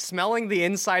smelling the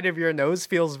inside of your nose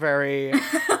feels very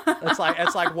it's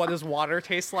like what does water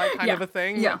taste like kind of a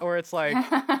thing. Yeah. Or it's like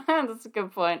that's a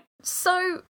good point.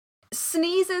 So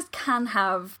sneezes can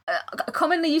have,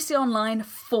 commonly you see online,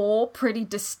 4 pretty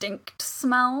distinct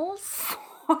smells.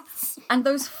 And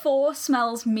those 4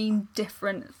 smells mean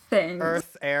different things.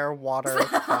 Earth, air, water,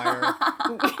 fire.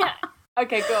 Yeah.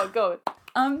 Okay, go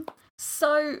on.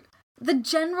 So the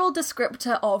general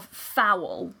descriptor of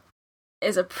foul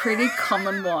is a pretty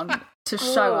common one to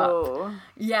show up.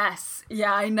 Yes.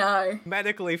 Yeah, I know.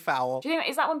 Medically foul. Do you think,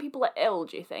 is that when people are ill,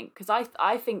 do you think? Because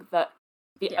I think that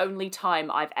the only time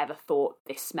I've ever thought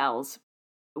this smells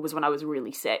was when I was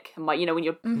really sick. And like, when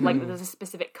you're like, there's a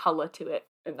specific colour to it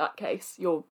in that case.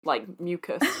 You're like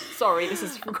mucus. Sorry, this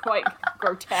is quite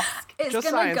grotesque. It's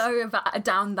Just gonna science. go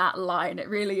down that line. It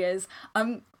really is.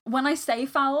 When I say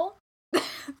foul,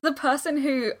 the person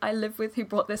who I live with who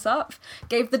brought this up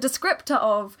gave the descriptor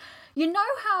of,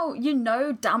 how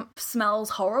damp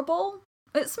smells horrible?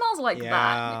 It smells like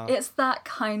that. It's that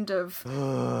kind of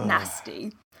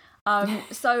nasty.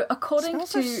 So according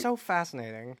smells are so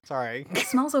fascinating. Sorry.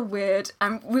 Smells are weird,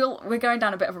 and we're going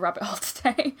down a bit of a rabbit hole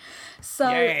today. So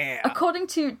according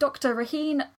to Dr.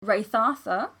 Raheen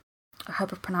Rathatha, I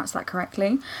hope I've pronounced that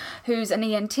correctly, who's an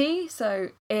ENT, so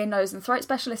ear, nose and throat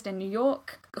specialist in New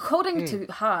York. According to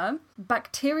her,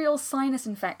 bacterial sinus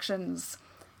infections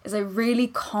is a really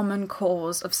common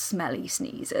cause of smelly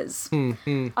sneezes. I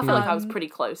feel like I was pretty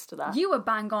close to that. You were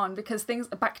bang on, because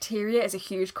bacteria is a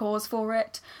huge cause for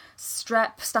it.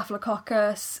 Strep,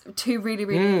 staphylococcus, two really,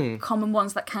 really common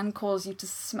ones that can cause you to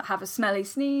have a smelly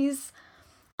sneeze.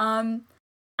 And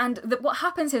what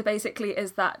happens here basically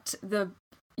is that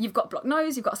you've got blocked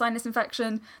nose, you've got a sinus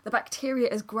infection, the bacteria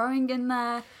is growing in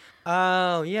there.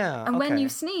 Oh, yeah. And when you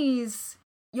sneeze,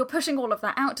 you're pushing all of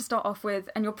that out to start off with,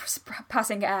 and you're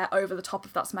passing air over the top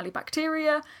of that smelly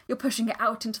bacteria. You're pushing it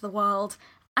out into the world,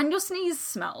 and your sneeze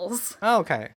smells. Oh,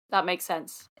 okay. That makes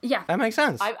sense. Yeah. That makes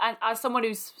sense. I as someone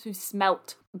who's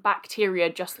smelt bacteria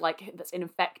just like that's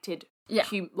infected,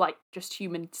 just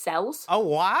human cells. Oh,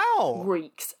 wow.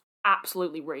 Reeks.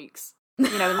 Absolutely reeks.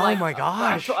 You know, like, oh my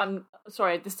gosh. I'm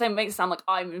sorry, this makes it sound like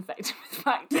I'm infected with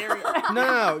bacteria.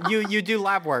 No. You do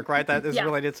lab work, right? That is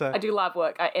related to... I do lab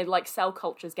work. Like cell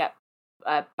cultures get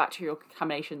bacterial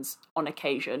contaminations on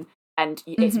occasion, and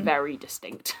it's very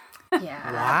distinct.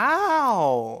 Yeah.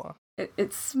 Wow.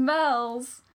 It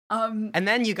smells. And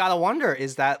then you gotta wonder,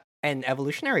 is that an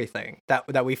evolutionary thing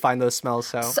that we find those smells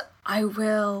so I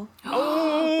will talk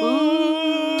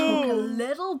a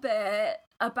little bit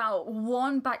about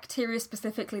one bacteria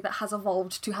specifically that has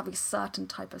evolved to have a certain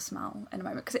type of smell in a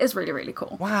moment, because it is really, really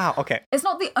cool. Wow, okay. It's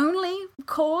not the only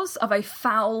cause of a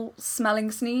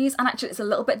foul-smelling sneeze, and actually it's a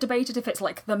little bit debated if it's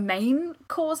like the main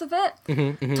cause of it.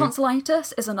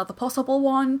 Tonsillitis is another possible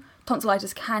one.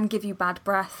 Tonsillitis can give you bad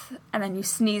breath, and then you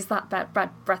sneeze that bad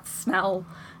breath smell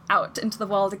out into the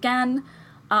world again.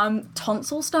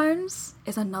 Tonsil stones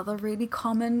is another really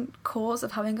common cause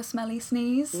of having a smelly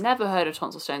sneeze. Never heard of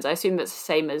tonsil stones. I assume that's the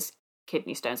same as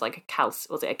kidney stones, like a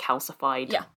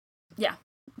calcified? Yeah.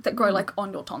 That grow like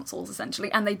on your tonsils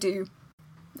essentially, and they do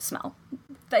smell.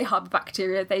 They harbour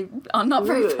bacteria. They are not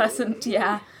very pleasant.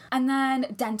 Yeah. And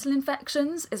then dental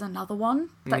infections is another one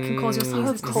that can cause your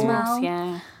sneezes to smell.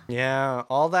 Yeah,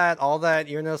 all that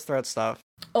ear, nose, throat stuff.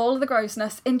 All of the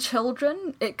grossness. In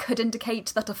children, it could indicate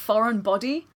that a foreign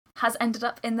body has ended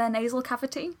up in their nasal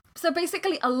cavity. So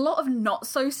basically, a lot of not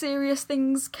so serious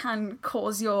things can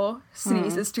cause your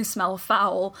sneezes to smell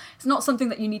foul. It's not something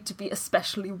that you need to be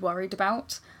especially worried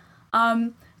about.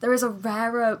 There is a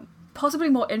rarer, possibly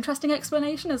more interesting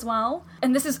explanation as well.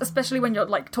 And this is especially when you're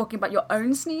like talking about your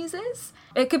own sneezes.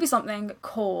 It could be something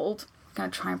called, I'm going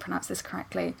to try and pronounce this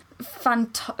correctly,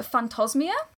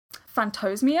 phantosmia.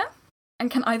 And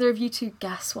can either of you two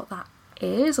guess what that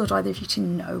is, or do either of you two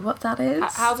know what that is?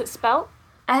 How's it spelled?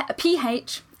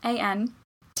 Phantomsia.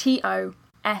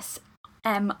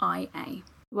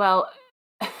 Well,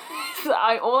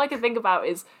 all I can think about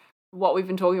is what we've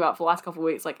been talking about for the last couple of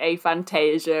weeks, like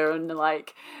aphantasia and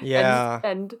like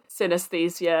and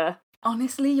synesthesia.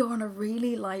 Honestly, you're on a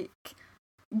really like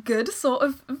good sort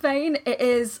of vein. It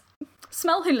is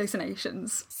smell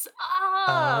hallucinations.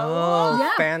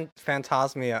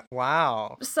 Phantosmia.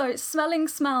 Wow. So smelling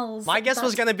smells. My guess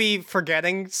was going to be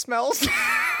forgetting smells.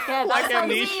 Yeah, like that's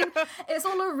amnesia. It's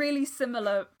all a really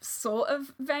similar sort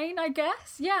of vein, I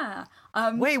guess. Yeah.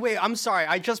 Wait, I'm sorry.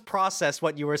 I just processed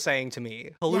what you were saying to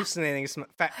me. Hallucinating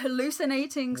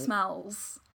hallucinating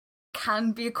smells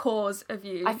can be a cause of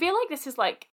you. I feel like this is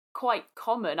like quite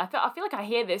common. I feel like I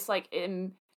hear this like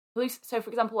in... So, for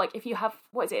example, like if you have,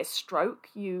 a stroke,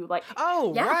 you like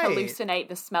hallucinate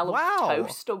the smell of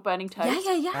toast or burning toast.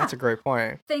 Yeah. That's a great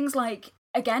point. Things like,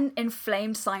 again,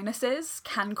 inflamed sinuses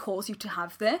can cause you to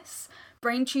have this.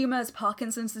 Brain tumours,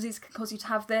 Parkinson's disease can cause you to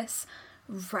have this.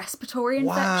 Respiratory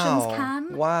infections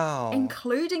can. Wow.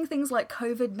 Including things like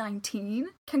COVID-19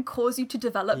 can cause you to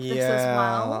develop this as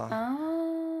well.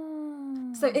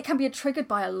 So it can be triggered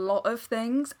by a lot of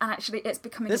things, and actually it's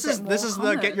becoming this a bit is more this is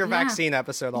common. the get your vaccine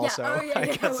episode also. I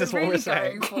guess that's what we're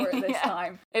saying. Going for it this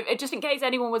time. Just in case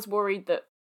anyone was worried that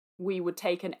we would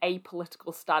take an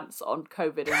apolitical stance on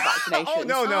COVID and vaccinations.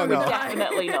 No.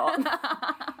 Definitely not.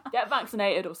 Get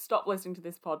vaccinated or stop listening to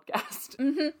this podcast.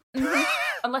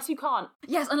 Unless you can't.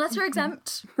 Yes, unless you're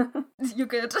exempt, you're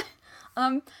good.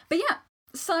 But yeah,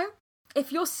 so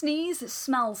if your sneeze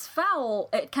smells foul,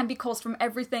 it can be caused from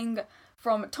everything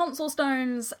from tonsil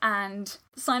stones and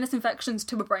sinus infections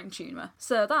to a brain tumour.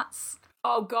 So that's...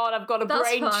 Oh God, I've got a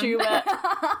brain tumour.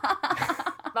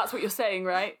 That's what you're saying,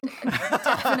 right?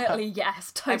 Definitely,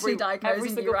 yes. Totally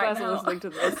diagnosing you right now. Every single person listening to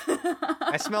this.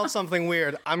 I smelled something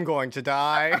weird. I'm going to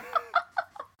die.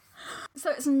 So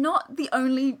it's not the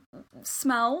only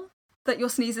smell that your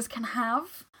sneezes can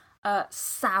have.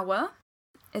 Sour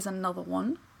is another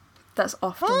one that's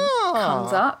often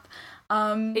comes up.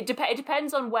 It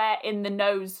depends on where in the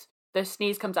nose the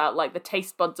sneeze comes out, like the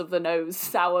taste buds of the nose,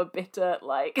 sour, bitter,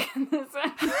 like...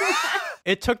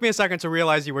 It took me a second to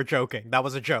realize you were joking. That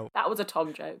was a joke. That was a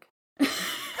Tom joke.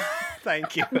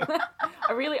 Thank you.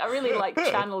 I really like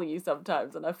channel you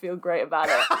sometimes, and I feel great about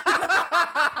it.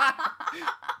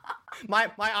 My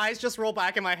eyes just roll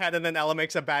back in my head, and then Ella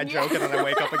makes a bad joke, and then I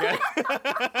wake up again.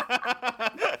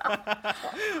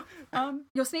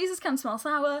 Your sneezes can smell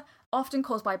sour, often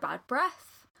caused by bad breath.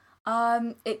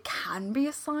 It can be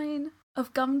a sign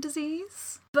of gum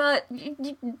disease, but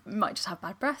you might just have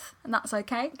bad breath, and that's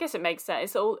okay. I guess it makes sense.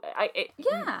 It's all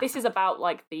Yeah. This is about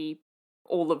like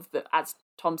all of the, as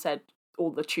Tom said, all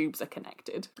the tubes are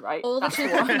connected, right? All the That's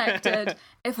tubes what- are connected.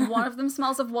 If one of them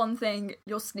smells of one thing,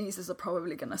 your sneezes are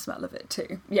probably going to smell of it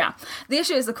too. Yeah. The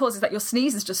issue is, of course, is that your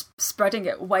sneeze is just spreading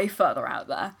it way further out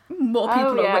there. More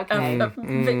people are a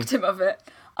victim of it.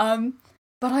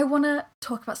 But I want to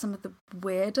talk about some of the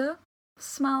weirder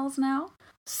smells now.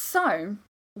 So,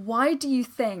 why do you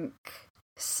think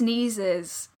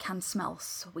sneezes can smell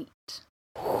sweet?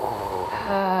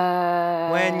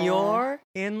 When you're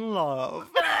in love.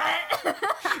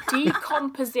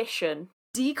 Decomposition.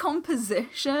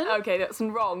 Decomposition? Okay, that's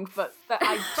wrong, but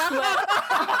I swear,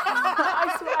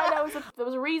 I swear there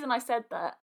was a reason I said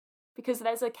that, because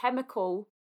there's a chemical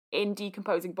in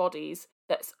decomposing bodies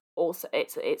that's also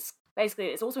it's basically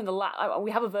it's also in the lab.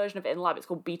 We have a version of it in the lab. It's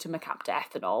called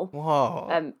beta-mercaptoethanol. Whoa.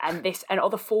 And this and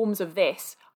other forms of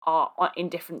this are in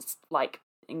different, like,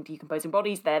 in decomposing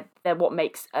bodies. They're what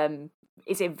makes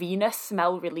is it Venus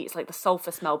smell? Really, it's like the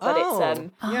sulfur smell, but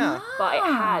yeah. but it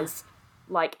has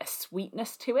like a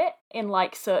sweetness to it in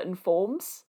like certain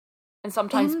forms, and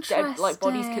sometimes like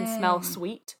bodies can smell Interesting.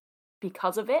 sweet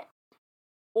because of it,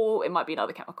 or it might be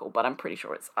another chemical, but I'm pretty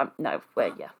sure it's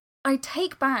yeah. I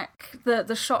take back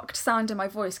the shocked sound in my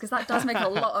voice, because that does make a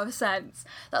lot of sense.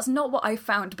 That's not what I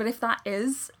found, but if that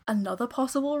is another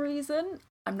possible reason,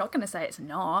 I'm not going to say it's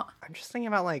not. I'm just thinking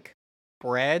about like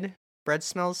bread. Bread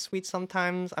smells sweet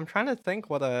sometimes. I'm trying to think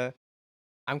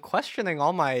I'm questioning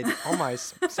all my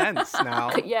sense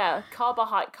now. Yeah,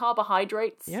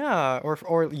 carbohydrates. Yeah,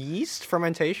 or yeast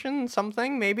fermentation,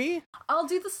 something maybe. I'll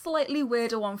do the slightly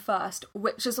weirder one first,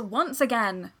 which is once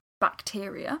again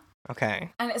bacteria. Okay.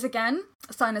 And it's again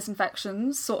sinus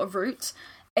infections sort of route.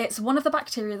 It's one of the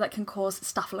bacteria that can cause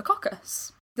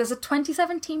staphylococcus. There's a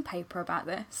 2017 paper about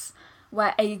this,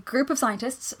 where a group of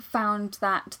scientists found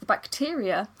that the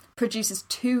bacteria produces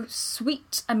 2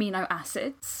 sweet amino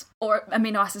acids, or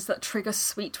amino acids that trigger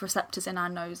sweet receptors in our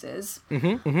noses.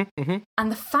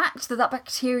 And the fact that that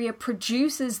bacteria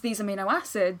produces these amino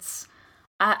acids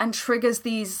and triggers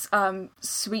these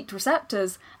sweet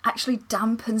receptors actually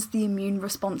dampens the immune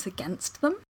response against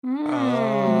them.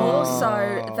 More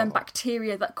so than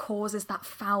bacteria that causes that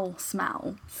foul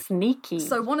smell. Sneaky.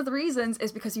 So one of the reasons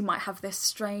is because you might have this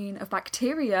strain of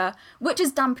bacteria which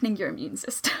is dampening your immune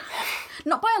system.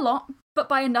 Not by a lot, but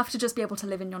by enough to just be able to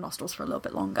live in your nostrils for a little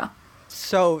bit longer.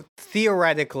 So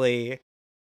theoretically,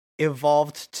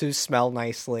 evolved to smell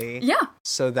nicely. Yeah.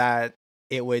 So that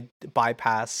it would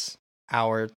bypass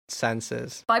our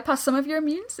senses. Bypass some of your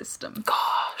immune system.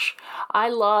 Gosh, I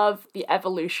love the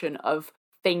evolution of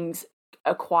things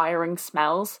acquiring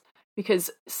smells, because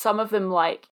some of them,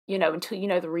 like, you know, until you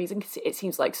know the reason, 'cause it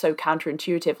seems like so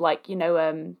counterintuitive, like, you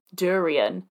know,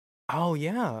 durian Oh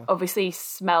yeah. obviously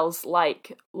smells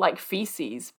like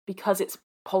feces because it's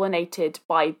pollinated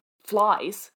by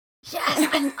flies. Yes,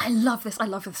 and I love this. I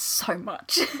love this so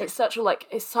much. It's such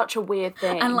a weird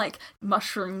thing. And like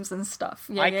mushrooms and stuff.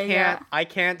 Yeah, I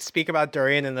can't speak about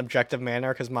durian in an objective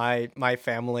manner because my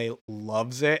family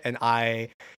loves it, and I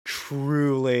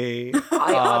truly.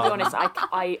 I'll be honest,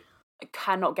 I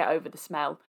cannot get over the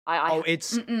smell.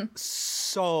 It's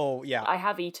so yeah. I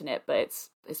have eaten it, but it's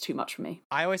too much for me.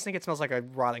 I always think it smells like a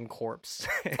rotting corpse.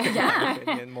 in Yeah. my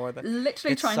opinion, more than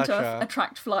Literally it's trying such to a-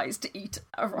 attract flies to eat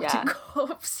a rotting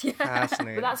corpse. Yeah.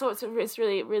 fascinating. But that's what's it's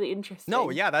really, really interesting. No,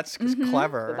 yeah, that's Mm-hmm.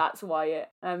 clever. But that's why it.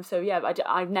 So yeah,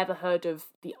 I've never heard of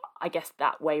I guess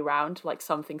that way round, like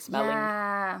something smelling.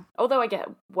 Yeah. Although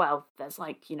there's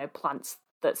like, you know, plants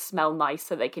that smell nice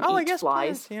so they can I eat guess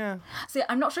flies. plants, yeah. See,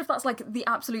 I'm not sure if that's like the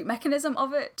absolute mechanism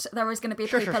of it. There is going to be a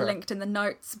Sure, paper sure. linked in the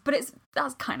notes, but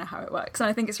that's kind of how it works. And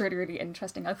I think it's really, really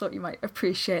interesting. I thought you might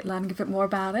appreciate learning a bit more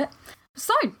about it.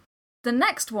 So, the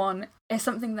next one is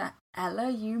something that,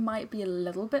 Ella, you might be a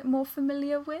little bit more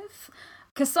familiar with.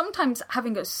 Because sometimes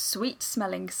having a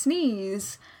sweet-smelling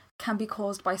sneeze can be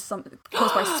caused by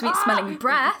sweet-smelling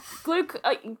breath.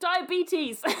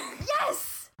 Diabetes.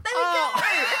 Yes! There we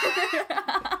go!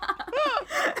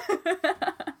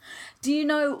 Do you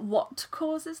know what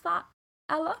causes that,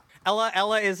 Ella?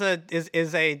 Ella is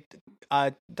a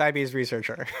diabetes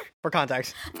researcher for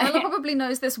context. Ella probably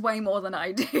knows this way more than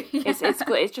I do. It's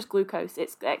just glucose.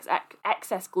 It's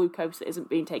excess glucose that isn't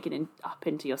being taken up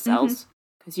into your cells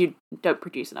because you don't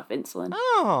produce enough insulin.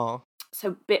 Oh.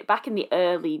 So back in the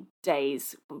early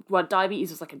days, well, diabetes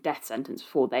was like a death sentence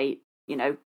before they,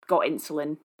 got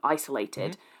insulin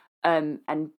isolated. And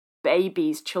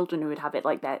children who would have it,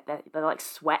 like their like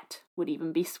sweat would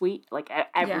even be sweet, like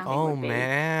everything would be.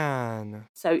 Man.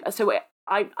 So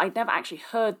I never actually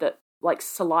heard that like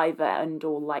saliva and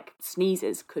or like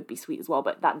sneezes could be sweet as well,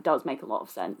 but that does make a lot of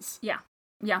sense. Yeah.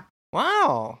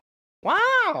 Wow.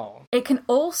 It can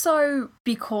also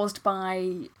be caused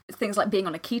by things like being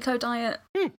on a keto diet.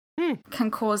 Can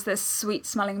cause this sweet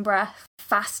smelling breath.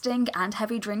 Fasting and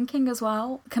heavy drinking as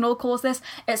well can all cause this.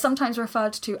 It's sometimes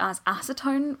referred to as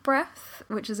acetone breath,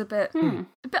 which is a bit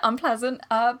unpleasant.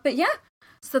 But yeah,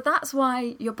 so that's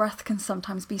why your breath can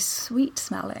sometimes be sweet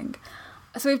smelling.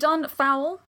 So we've done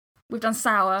foul, we've done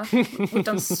sour, we've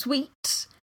done sweet.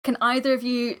 Can either of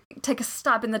you take a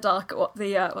stab in the dark at what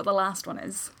the last one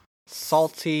is?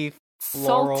 Salty,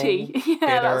 floral, salty. Yeah,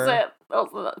 bitter. that's it.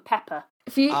 Oh, pepper.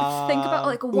 If you think about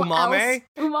like what umami?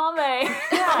 else, Umami.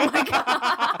 oh my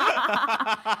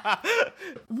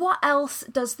God. What else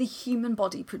does the human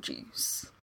body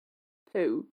produce?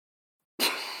 Poo.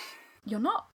 You're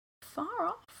not far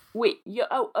off. Wait,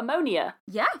 ammonia.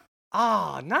 Yeah.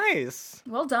 Ah, nice.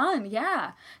 Well done.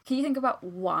 Yeah. Can you think about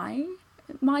why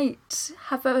it might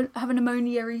have an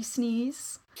ammonia-y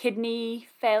sneeze? Kidney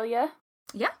failure.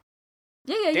 Yeah.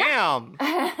 Yeah. Damn.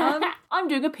 I'm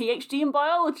doing a PhD in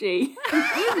biology.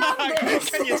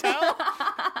 Can you tell?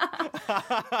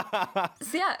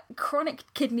 So yeah, chronic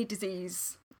kidney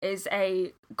disease is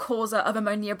a causer of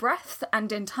ammonia breath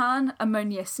and in turn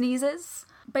ammonia sneezes.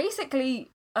 Basically,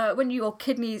 when you've got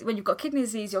kidney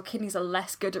disease, your kidneys are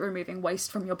less good at removing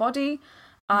waste from your body,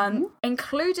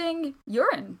 including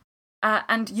urine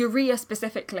and urea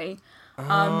specifically.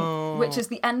 Which is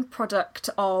the end product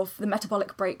of the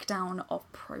metabolic breakdown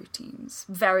of proteins.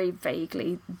 Very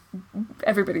vaguely,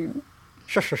 everybody.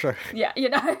 Sure. Yeah,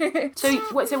 So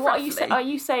what are you saying? Are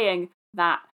you saying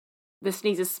that the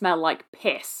sneezes smell like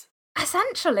piss?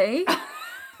 Essentially,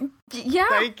 yeah.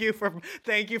 Thank you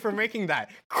for making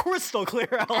that crystal clear.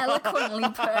 Eloquently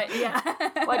put. Yeah.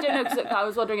 Well, I don't know, because I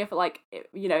was wondering if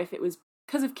if it was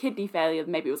because of kidney failure,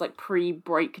 maybe it was like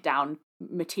pre-breakdown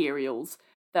materials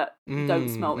that don't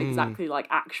smell exactly like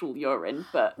actual urine,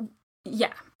 but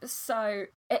yeah. So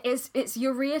it's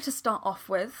urea to start off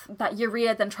with. That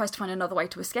urea then tries to find another way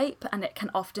to escape, and it can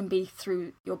often be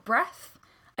through your breath.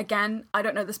 Again, I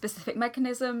don't know the specific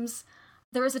mechanisms.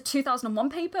 There is a 2001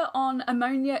 paper on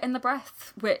ammonia in the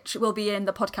breath, which will be in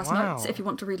the podcast notes if you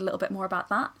want to read a little bit more about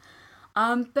that.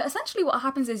 But essentially what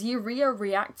happens is urea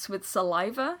reacts with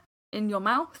saliva in your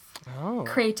mouth,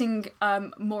 creating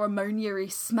more ammonia-y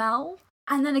smell.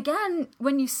 And then again,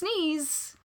 when you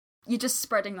sneeze, you're just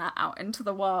spreading that out into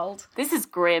the world. This is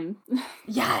grim.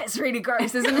 Yeah, it's really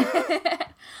gross, isn't it?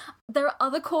 There are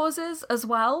other causes as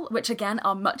well, which again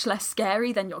are much less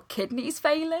scary than your kidneys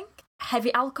failing.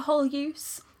 Heavy alcohol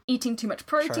use, eating too much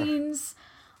proteins,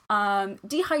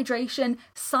 dehydration,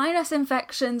 sinus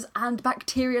infections, and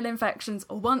bacterial infections,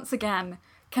 once again,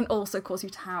 can also cause you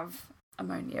to have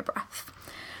ammonia breath.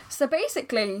 So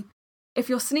basically, if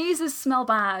your sneezes smell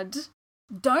bad,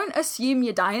 don't assume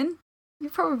you're dying.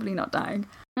 You're probably not dying.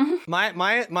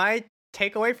 My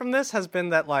takeaway from this has been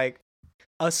that like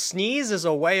a sneeze is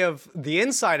a way of the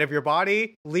inside of your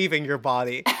body leaving your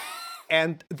body.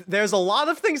 And there's a lot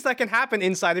of things that can happen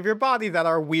inside of your body that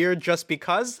are weird just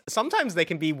because. Sometimes they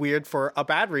can be weird for a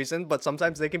bad reason, but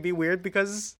sometimes they can be weird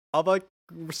because of a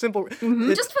simple...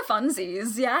 Just for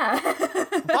funsies, yeah.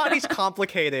 Body's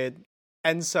complicated.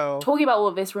 And so... Talking about all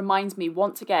of this reminds me,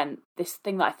 once again, this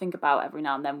thing that I think about every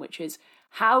now and then, which is,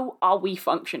 how are we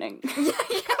functioning?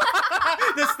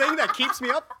 This thing that keeps me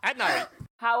up at night.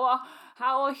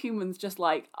 How are humans just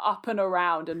like up and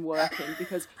around and working?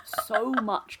 Because so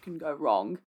much can go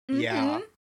wrong. Yeah.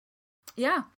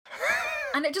 Yeah.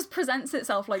 And it just presents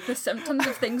itself like the symptoms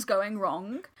of things going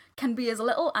wrong can be as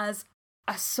little as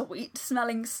a sweet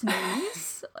smelling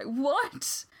sneeze. Like,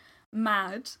 what?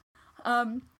 Mad.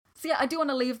 So yeah, I do want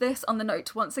to leave this on the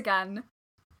note once again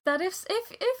that if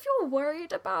you're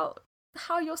worried about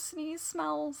how your sneeze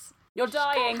smells, You're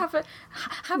dying. Have a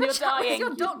You're chat with dying.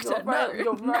 your doctor. Right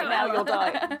now you're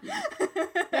dying.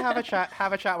 Yeah,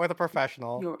 have a chat with a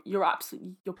professional. You're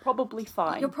probably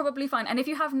fine. You're probably fine. And if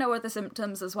you have no other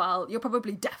symptoms as well, you're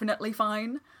probably definitely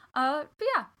fine. But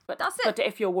yeah, that's it. But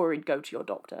if you're worried, go to your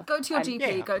doctor. Go to your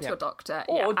GP, go to your doctor.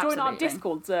 Or join our absolutely.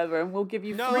 Discord server and we'll give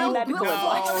you free No, medical We'll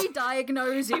advice. actually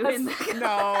diagnose you in the...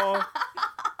 No.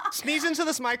 Sneeze into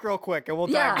this mic real quick and we'll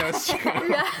diagnose you.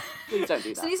 Yeah. Please don't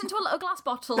do that. Sneeze into a little glass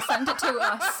bottle, send it to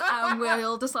us, and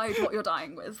we'll decide what you're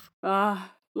dying with.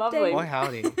 Lovely. Boy,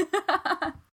 howdy.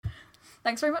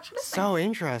 Thanks very much for listening. So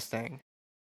interesting.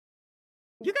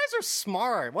 You guys are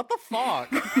smart. What the fuck?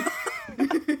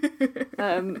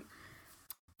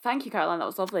 Thank you, Caroline. That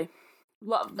was lovely.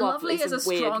 Lovely is a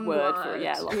weird strong word. word. For,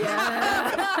 yeah, lovely.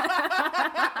 Yeah.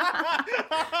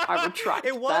 I retract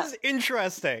It was that.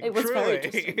 interesting. It was truly. very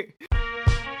interesting.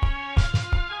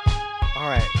 All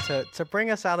right, to bring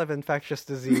us out of infectious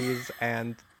disease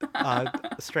and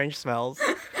strange smells,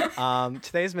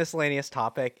 today's miscellaneous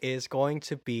topic is going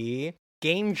to be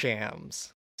game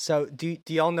jams. So, do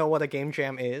y'all know what a game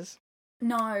jam is?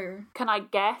 No. Can I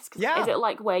guess? 'Cause Yeah. Is it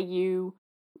like where you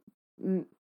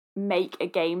make a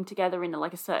game together in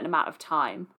like a certain amount of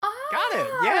time? Got it,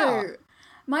 yeah.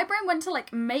 My brain went to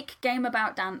like make game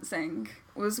about dancing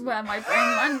was where my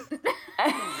brain went.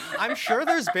 I'm sure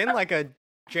there's been like a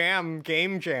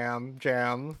game jam.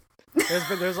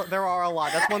 There are a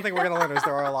lot. That's one thing we're gonna learn is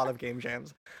there are a lot of game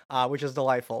jams, which is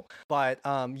delightful. But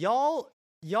y'all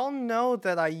know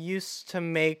that I used to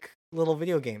make little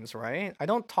video games, right? I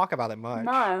don't talk about it much.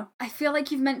 No. I feel like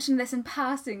you've mentioned this in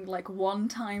passing like one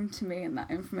time to me and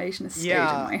that information has stayed in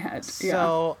my head.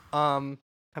 So,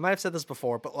 I might have said this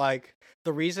before, but like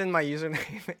the reason my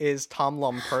username is Tom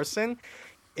Lum Person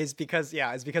is because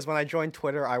when I joined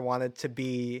Twitter, I wanted to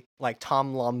be like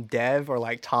Tom Lum Dev or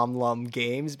like Tom Lum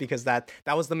Games because that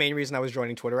was the main reason I was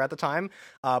joining Twitter at the time.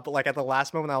 But like at the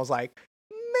last moment, I was like,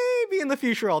 maybe in the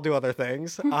future I'll do other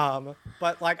things.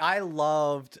 But like I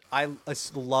loved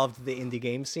the indie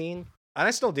game scene, and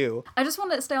I still do. I just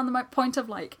want to stay on the point of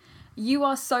like you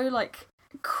are so like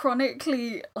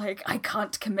chronically like I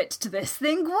can't commit to this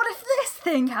thing. What if this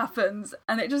thing happens?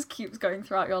 And it just keeps going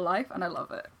throughout your life, and I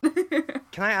love it.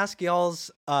 Can I ask y'all's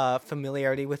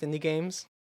familiarity with indie games?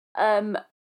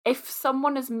 If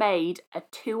someone has made a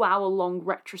 2-hour-long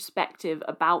retrospective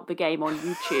about the game on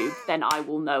YouTube, then I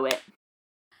will know it.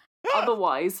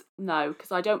 Otherwise, no,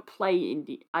 because I don't play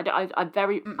indie. I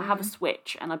have a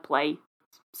Switch and I play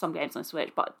some games on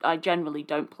Switch, but I generally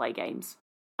don't play games.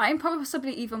 I'm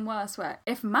possibly even worse where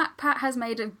if MacPat has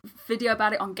made a video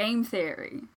about it on Game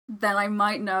Theory, then I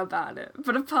might know about it.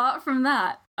 But apart from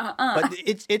that,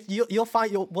 But you'll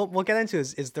find we'll get into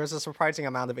is there's a surprising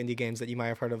amount of indie games that you might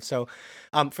have heard of. So,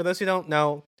 for those who don't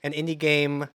know, an indie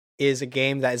game is a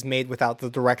game that is made without the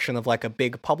direction of like a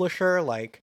big publisher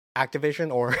like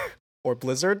Activision or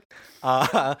Blizzard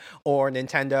or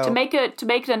Nintendo. To make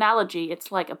an analogy,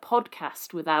 it's like a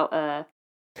podcast without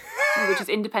which is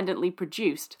independently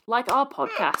produced, like our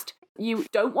podcast. You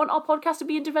don't want our podcast to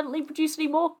be independently produced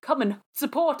anymore? Come and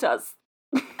support us.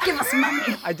 give us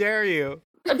money. I dare you.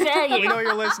 I dare We you. know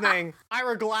you're listening.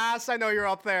 Ira Glass, I know you're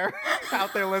out there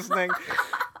listening.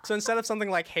 So instead of something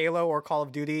like Halo or Call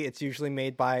of Duty, it's usually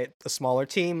made by a smaller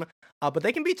team. But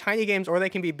they can be tiny games or they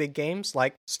can be big games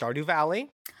like Stardew Valley,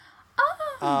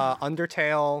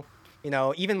 Undertale.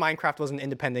 Even Minecraft was an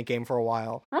independent game for a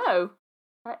while. Oh,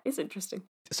 that is interesting.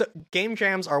 So game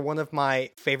jams are one of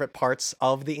my favorite parts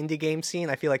of the indie game scene.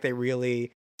 I feel like they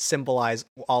really symbolize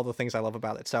all the things I love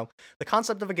about it. So the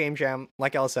concept of a game jam,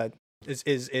 like Ella said,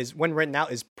 is when written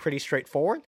out is pretty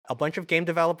straightforward. A bunch of game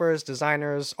developers,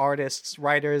 designers, artists,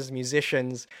 writers,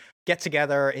 musicians get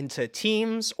together into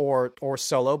teams or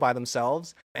solo by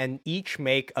themselves and each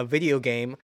make a video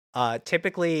game,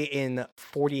 typically in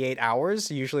 48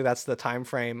 hours. Usually that's the time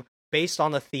frame based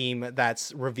on a theme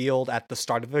that's revealed at the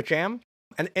start of a jam.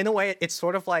 And in a way, it's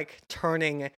sort of like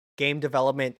turning game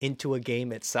development into a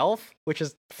game itself, which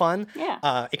is fun.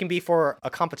 Yeah. It can be for a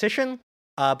competition,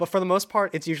 but for the most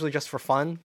part, it's usually just for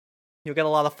fun. You'll get a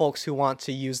lot of folks who want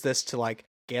to use this to like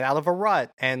get out of a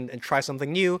rut and try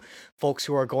something new. Folks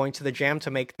who are going to the jam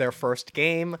to make their first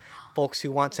game. Folks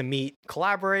who want to meet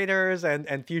collaborators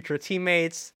and future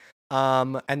teammates.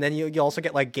 And then you also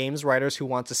get like games writers who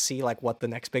want to see like what the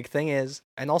next big thing is,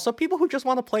 and also people who just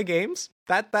want to play games.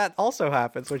 That also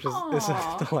happens, which is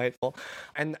delightful.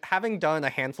 And having done a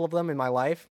handful of them in my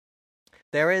life,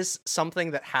 there is something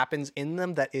that happens in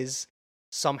them that is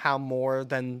somehow more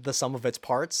than the sum of its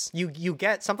parts. You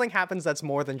get something happens that's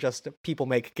more than just people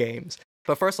make games.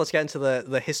 But first, let's get into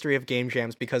the history of game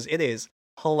jams because it is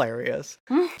hilarious.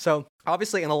 So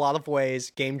obviously, in a lot of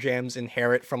ways, game jams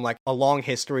inherit from like a long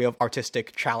history of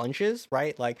artistic challenges,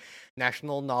 right? Like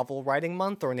National Novel Writing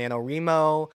Month or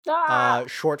NaNoWriMo,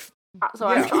 short.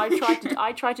 So Yeah.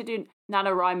 I tried to do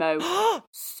NaNoWriMo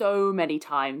so many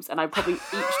times, and I probably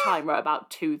each time wrote about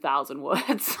 2,000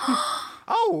 words,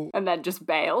 Oh, and then just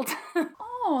bailed.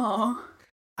 Oh.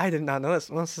 I did not know this.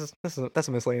 Well, that's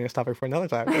a miscellaneous topic for another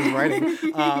time. Is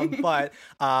writing, but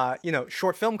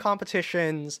short film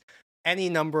competitions, any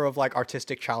number of like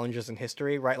artistic challenges in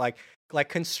history, right? Like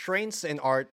constraints in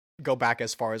art go back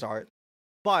as far as art,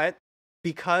 but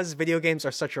because video games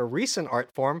are such a recent art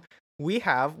form, we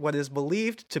have what is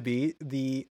believed to be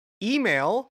the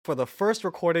email for the first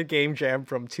recorded game jam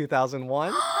from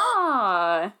 2001.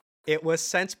 Ah. It was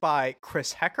sent by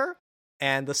Chris Hecker,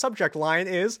 and the subject line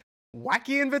is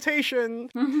wacky invitation.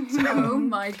 Oh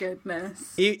my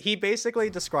goodness. He basically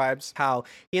describes how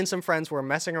he and some friends were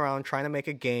messing around trying to make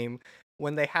a game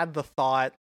when they had the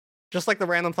thought, just like the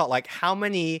random thought, like how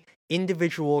many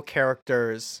individual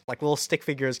characters, like little stick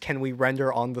figures, can we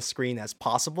render on the screen as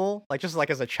possible? Like just like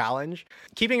as a challenge.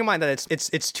 Keeping in mind that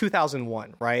it's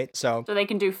 2001, right? So So they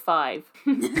can do 5.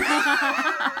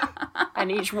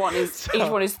 And each one is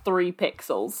 3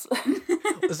 pixels.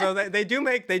 so they do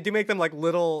make them like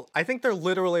little, I think they're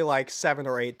literally like 7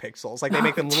 or 8 pixels. Like they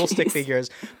make them little stick jeez. figures,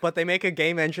 but they make a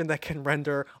game engine that can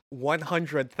render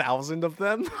 100,000 of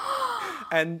them.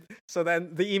 And so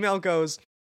then the email goes,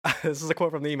 this is a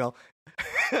quote from the email.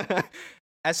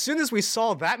 As soon as we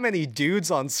saw that many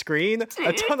dudes on screen, a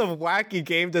ton of wacky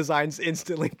game designs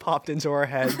instantly popped into our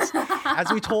heads.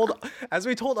 As we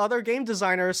told other game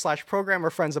designers /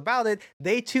 programmer friends about it,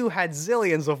 they too had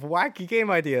zillions of wacky game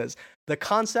ideas. The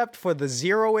concept for the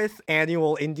 0th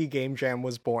annual Indie Game Jam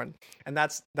was born. And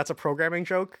that's a programming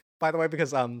joke, by the way,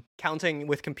 because counting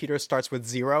with computers starts with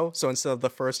 0, so instead of the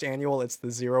first annual, it's the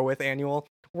 0th annual.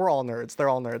 We're all nerds. They're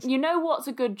all nerds. You know what's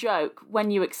a good joke?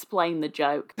 When you explain the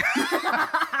joke.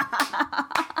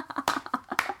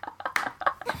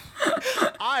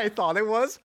 I thought it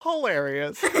was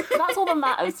hilarious. That's all that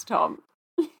matters, Tom.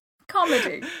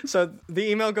 Comedy. So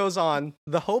the email goes on.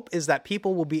 The hope is that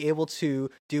people will be able to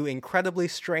do incredibly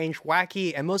strange,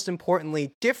 wacky, and most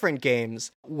importantly, different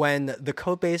games when the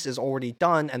codebase is already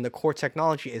done and the core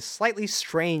technology is slightly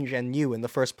strange and new in the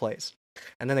first place.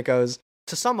 And then it goes,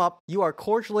 to sum up, you are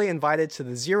cordially invited to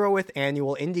the 0th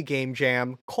annual Indie Game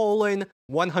Jam,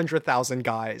 100,000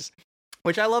 guys.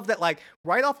 Which I love that, like,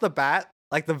 right off the bat,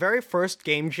 like, the very first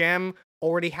Game Jam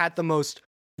already had the most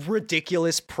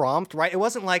ridiculous prompt, right? It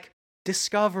wasn't like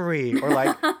discovery or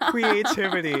like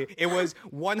creativity. It was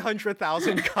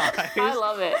 100,000 guys. I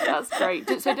love it. That's great.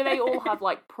 So do they all have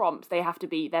like prompts? They're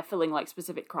filling like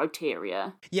specific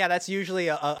criteria. Yeah, that's usually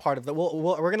a part of the.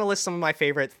 We're going to list some of my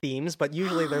favorite themes, but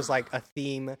usually there's like a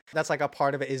theme that's like a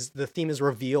part of it is the theme is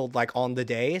revealed like on the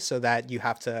day so that you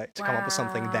have to come up with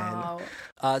something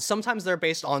then. Sometimes they're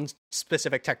based on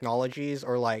specific technologies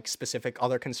or like specific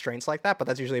other constraints like that, but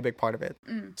that's usually a big part of it.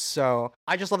 So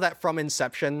I just love that from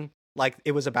inception. Like,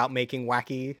 it was about making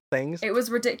wacky things. It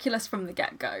was ridiculous from the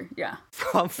get-go, yeah.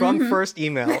 From first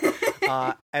email.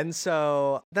 And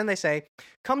so then they say,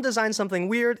 come design something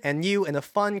weird and new in a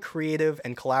fun, creative,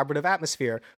 and collaborative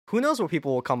atmosphere. Who knows what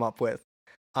people will come up with?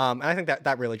 And I think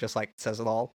that really just, like, says it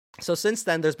all. So since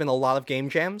then, there's been a lot of game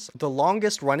jams. The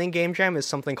longest running game jam is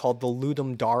something called the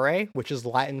Ludum Dare, which is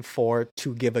Latin for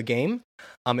to give a game.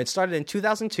 It started in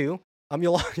 2002.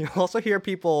 You'll also hear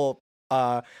people...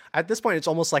 at this point, it's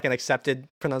almost like an accepted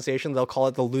pronunciation. They'll call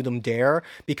it the Ludum Dare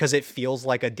because it feels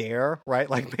like a dare, right?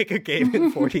 Like make a game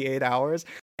in 48 hours.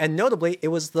 And notably, it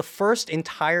was the first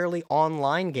entirely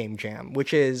online game jam,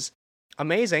 which is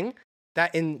amazing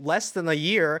that in less than a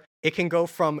year, it can go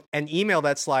from an email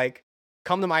that's like,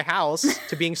 come to my house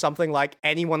to being something like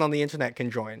anyone on the internet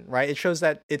can join, right? It shows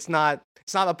that it's not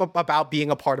about being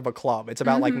a part of a club. It's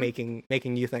about like making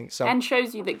new things. So and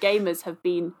shows you that gamers have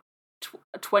been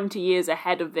 20 years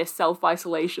ahead of this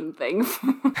self-isolation thing.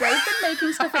 They've been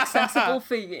making stuff accessible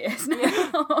for years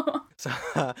now. So,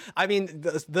 I mean,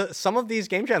 some of these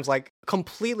game jams like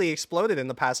completely exploded in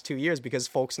the past 2 years because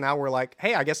folks now were like,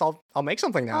 "Hey, I guess I'll make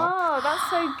something now." Oh, that's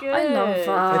so good. I love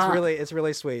that. It's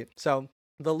really sweet. So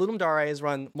the Ludum Dare is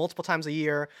run multiple times a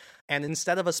year, and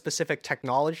instead of a specific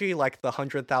technology like the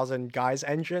 100,000 guys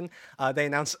engine, they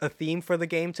announce a theme for the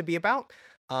game to be about.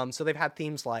 So they've had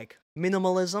themes like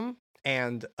minimalism.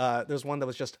 And there's one that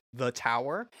was just the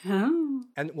tower,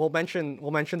 and we'll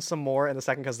mention some more in a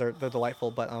second because they're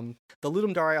delightful. But the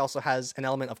Ludum Dare also has an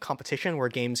element of competition where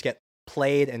games get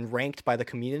played and ranked by the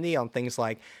community on things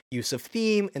like use of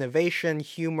theme, innovation,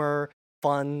 humor,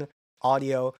 fun,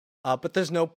 audio. But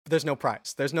there's no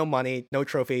prize. There's no money, no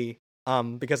trophy.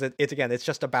 Because it's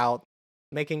just about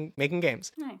making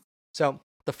games. Nice. So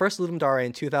the first Ludum Dare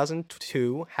in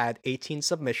 2002 had 18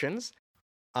 submissions.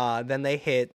 Then they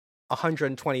hit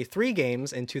 123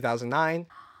 games in 2009.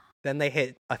 Then they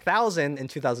hit 1,000 in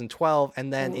 2012,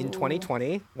 and then in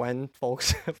 2020, when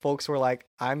folks were like,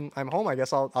 "I'm home. I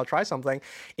guess I'll try something."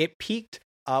 It peaked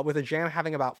with a jam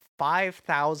having about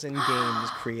 5,000 games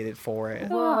created for it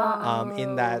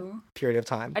in that period of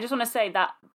time. I just want to say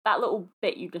that little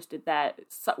bit you just did there,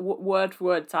 word for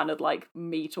word, sounded like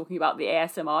me talking about the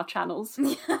ASMR channels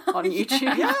on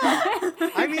YouTube. Yeah,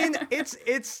 I mean, it's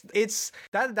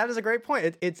that is a great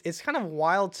point. It's kind of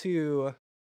wild to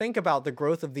think about the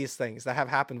growth of these things that have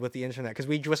happened with the internet, because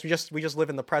we just live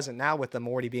in the present now with them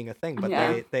already being a thing, but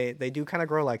they do kind of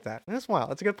grow like that. And it's wild.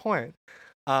 That's a good point.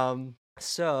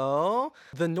 So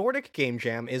the Nordic Game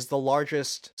Jam is the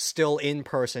largest still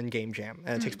in-person game jam,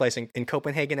 and it takes place in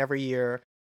Copenhagen every year.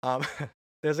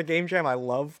 There's a game jam I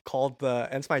love called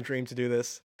and it's my dream to do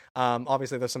this.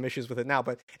 Obviously there's some issues with it now,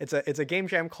 but it's a game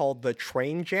jam called the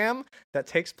Train Jam that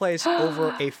takes place over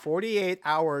a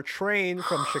 48-hour train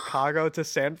from Chicago to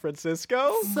San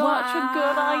Francisco. Such a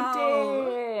good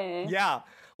idea. Yeah,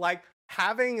 like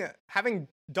having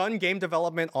done game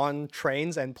development on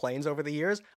trains and planes over the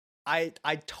years, I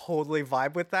totally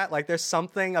vibe with that. Like there's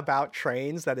something about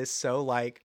trains that is so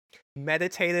like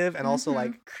meditative and also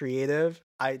like creative.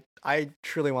 I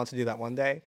truly want to do that one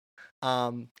day.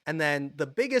 And then the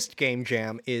biggest game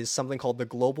jam is something called the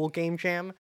Global Game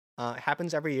Jam. It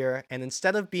happens every year, and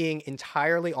instead of being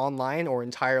entirely online or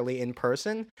entirely in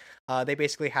person, they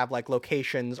basically have like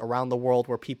locations around the world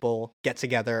where people get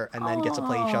together and then get to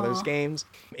play each other's games.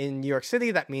 In New York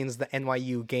City, that means the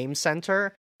NYU Game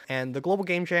Center. And the Global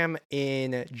Game Jam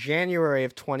in January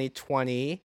of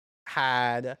 2020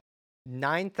 had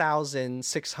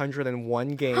 9,601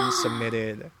 games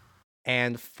submitted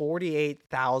and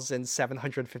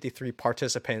 48,753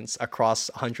 participants across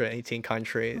 118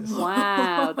 countries.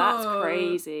 Wow, that's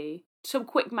crazy. Some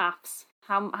quick maths.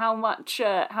 How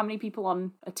many people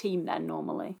on a team then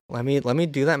normally? Let me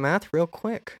do that math real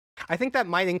quick. I think that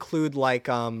might include like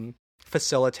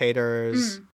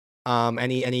facilitators,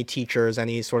 any teachers,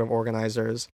 any sort of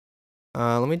organizers.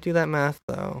 Let me do that math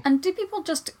though. And do people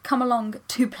just come along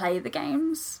to play the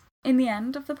games in the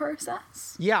end of the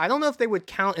process? Yeah, I don't know if they would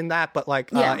count in that, but like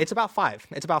it's about 5.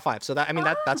 It's about 5. So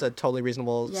that's a totally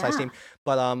reasonable size team.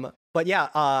 But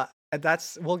yeah,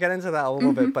 we'll get into that a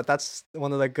little bit, but that's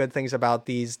one of the good things about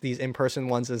these in-person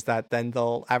ones is that then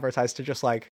they'll advertise to just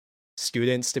like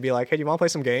students to be like, "Hey, do you want to play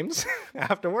some games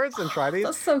afterwards and try these?"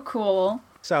 That's so cool.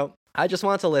 So I just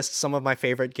wanted to list some of my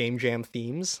favorite game jam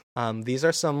themes. These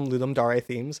are some Ludum Dare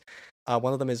themes.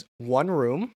 One of them is one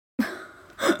room.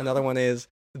 Another one is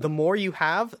the more you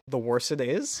have, the worse it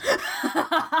is.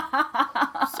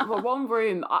 So, one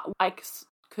room, I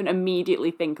can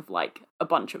immediately think of like a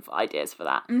bunch of ideas for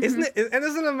that. Isn't it? And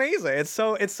isn't it amazing?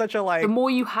 It's such a like. The more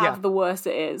you have, the worse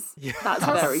it is. Yeah. That's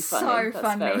very funny. So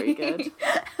That's very good.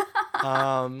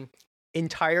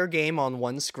 Entire game on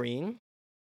one screen.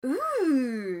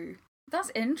 Ooh,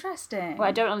 that's interesting. Well,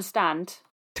 I don't understand.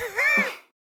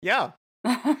 Yeah.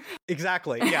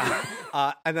 Exactly. Yeah.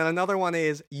 And then another one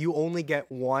is you only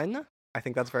get one. I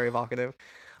think that's very evocative.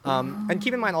 And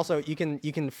keep in mind also you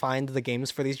can find the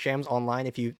games for these jams online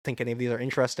if you think any of these are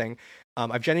interesting.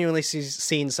 I've genuinely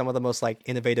seen some of the most like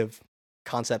innovative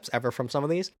concepts ever from some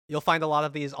of these. You'll find a lot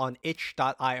of these on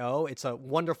itch.io. It's a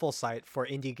wonderful site for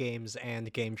indie games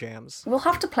and game jams. We'll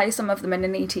have to play some of them in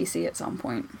an ETC at some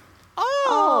point.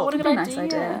 Oh, what a good nice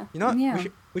idea. You know what? Yeah.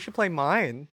 We should play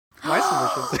mine. My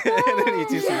submissions in an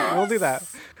ETC. Yes. We'll do that.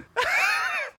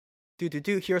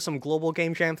 Here are some global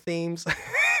game jam themes.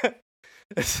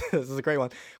 This is a great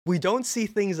one. We don't see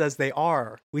things as they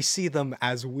are. We see them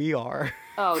as we are.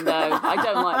 Oh no, I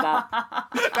don't like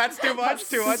that. That's too much.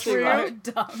 Too much for you.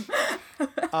 Dumb.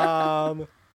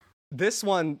 This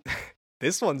one's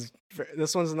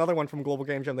another one from Global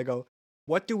Game Jam. They go,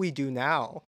 "What do we do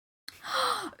now?"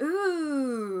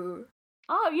 Ooh.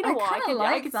 Oh, you know what?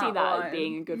 I could see that one. as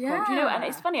being a good prompt. You know, and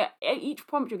it's funny. Each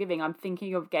prompt you're giving, I'm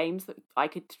thinking of games that I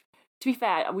could. To be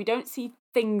fair, we don't see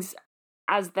things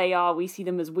as they are. We see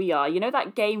them as we are. You know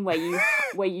that game where you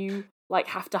like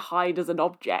have to hide as an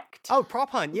object. Oh,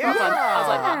 Prop Hunt. Yeah. Prop Hunt. I was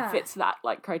like, that fits that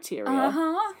like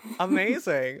criteria.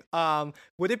 Amazing.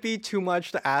 Would it be too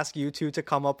much to ask you two to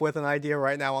come up with an idea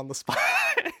right now on the spot?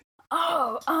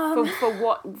 For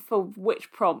what? For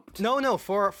which prompt? No.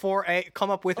 For a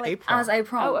come up with like, a prompt. As a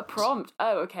prompt. Oh, a prompt.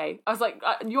 Oh, okay. I was like,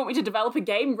 you want me to develop a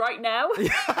game right now?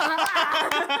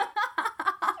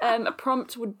 A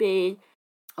prompt would be,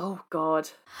 Oh, God.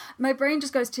 My brain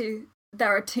just goes to,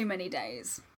 there are too many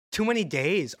days. Too many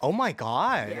days. Oh my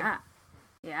god. Yeah.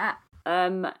 Yeah.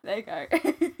 There There you go.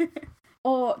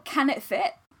 Or can it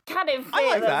fit? Can it fit? I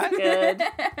like That's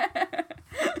that.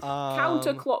 good.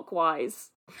 Counterclockwise.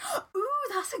 Ooh,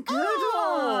 that's a good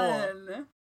Oh. one.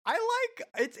 I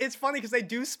like it's funny because they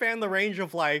do span the range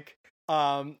of like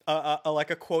like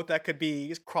a quote that could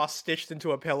be cross stitched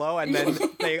into a pillow, and then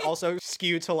they also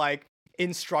skew to like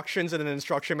instructions in an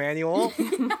instruction manual.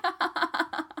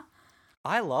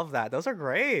 I love that. Those are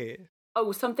great.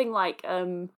 Oh, something like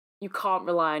you can't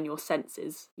rely on your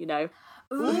senses, you know?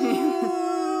 Ooh,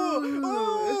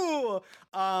 ooh.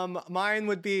 Mine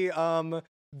would be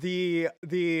the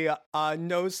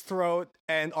nose, throat,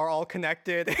 and are all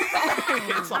connected.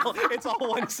 it's all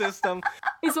one system.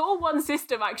 It's all one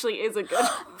system actually is a good.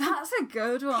 That's a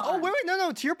good one. Oh wait,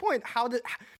 no. To your point,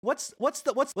 what's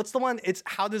the one? It's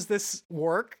how does this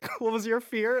work? What was your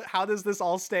fear? How does this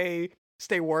all stay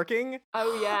working?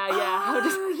 Oh yeah. How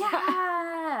does... Oh,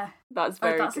 yeah. That's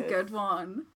very that's good. a good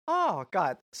one. Oh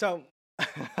god. So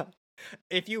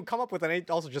if you come up with any,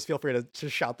 also just feel free to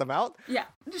shout them out. Yeah,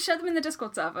 just share them in the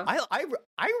Discord server. I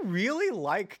really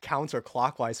like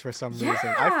counterclockwise for some reason.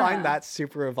 Yeah. I find that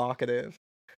super evocative.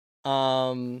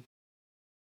 Out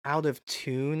of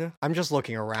tune. I'm just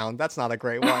looking around. That's not a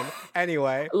great one.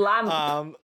 Anyway,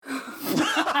 Lamp.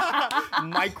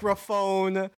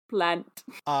 microphone. Plant.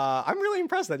 I'm really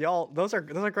impressed that y'all. Those are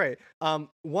great.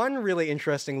 One really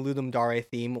interesting Ludum Dare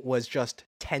theme was just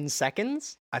 10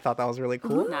 seconds. I thought that was really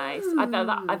cool. Nice.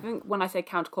 I think when I say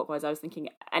counterclockwise, I was thinking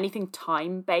anything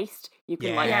time based you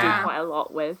can like Yeah. do quite a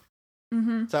lot with.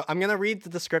 Mm-hmm. So I'm gonna read the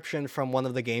description from one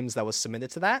of the games that was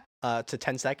submitted to that, to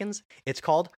 10 seconds. It's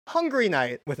called Hungry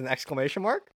Night with an exclamation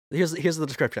mark. Here's the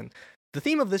description. The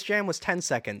theme of this jam was 10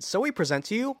 seconds, so we present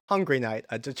to you Hungry Night,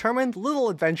 a determined little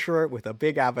adventurer with a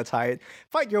big appetite.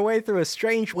 Fight your way through a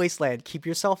strange wasteland, keep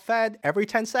yourself fed every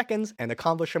 10 seconds, and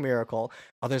accomplish a miracle.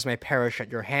 Others may perish at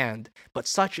your hand, but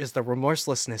such is the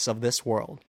remorselessness of this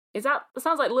world. That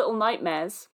sounds like Little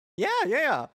Nightmares.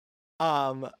 Yeah.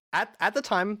 At the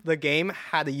time, the game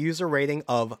had a user rating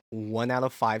of 1 out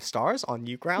of 5 stars on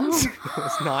Newgrounds. It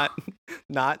was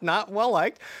not well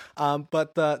liked.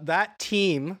 But that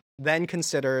team then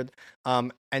considered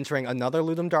entering another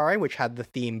Ludum Dare, which had the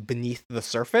theme Beneath the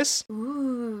Surface.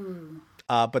 Ooh.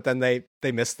 But then they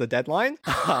missed the deadline.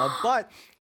 But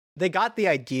they got the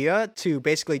idea to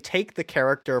basically take the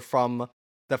character from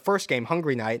the first game,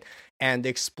 Hungry Night, and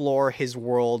explore his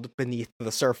world beneath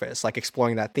the surface, like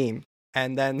exploring that theme.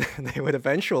 And then they would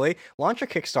eventually launch a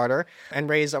Kickstarter and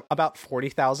raise about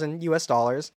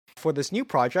 $40,000 for this new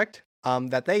project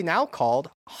that they now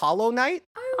called Hollow Knight.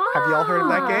 Have you all heard of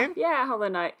that game? Yeah, Hollow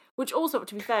Knight. Which also,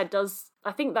 to be fair,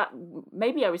 I think that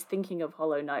maybe I was thinking of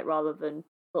Hollow Knight rather than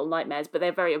Little Nightmares, but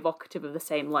they're very evocative of the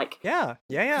same, like... Yeah.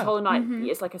 Hollow Knight,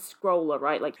 it's like a scroller,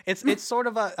 right? Like It's sort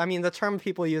of the term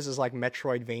people use is like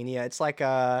Metroidvania. It's like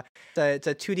it's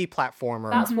a 2D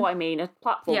platformer. That's what I mean, a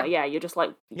platformer. Yeah, you're just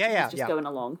like... Yeah. going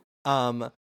along.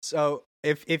 So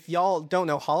if y'all don't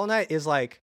know, Hollow Knight is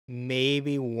like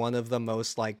maybe one of the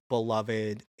most like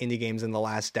beloved indie games in the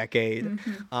last decade.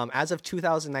 As of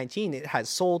 2019, it has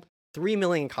sold 3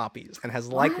 million copies and has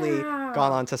likely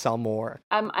gone on to sell more.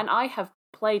 And I have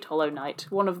played Hollow Knight,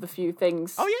 one of the few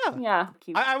things. Oh yeah.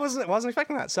 Yeah. I wasn't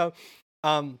expecting that. So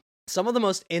some of the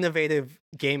most innovative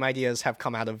game ideas have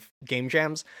come out of game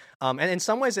jams. And in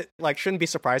some ways it like shouldn't be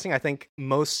surprising. I think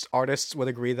most artists would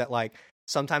agree that like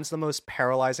sometimes the most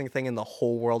paralyzing thing in the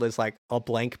whole world is like a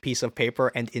blank piece of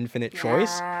paper and infinite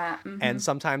choice. Yeah. And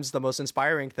sometimes the most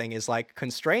inspiring thing is like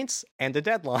constraints and a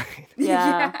deadline.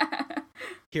 Yeah.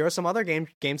 Here are some other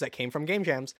games that came from game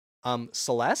jams.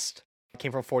 Celeste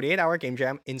came from 48-hour game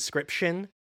jam. Inscription,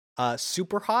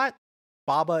 Super Hot,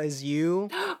 Baba Is You.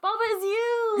 Baba Is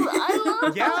You! I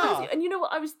love Yeah. Baba Is You. And you know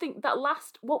what, I was thinking,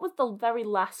 what was the very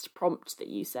last prompt that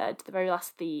you said? The very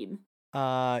last theme?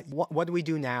 What do we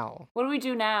do now? What do we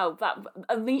do now?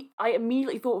 I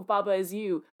immediately thought of Baba Is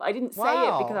You, but I didn't say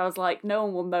Wow. it because I was like, no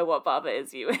one will know what Baba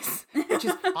Is You is. Which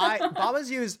is Baba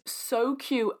Is You is so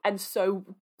cute and so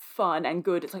fun and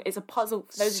good. It's a puzzle.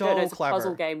 For those who don't know, it's a clever.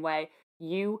 puzzle game where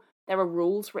there are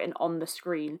rules written on the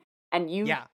screen, and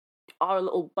you are a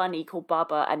little bunny called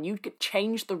Baba, and you could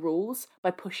change the rules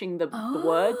by pushing the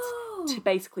words to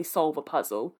basically solve a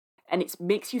puzzle. And it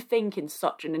makes you think in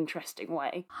such an interesting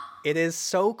way. It is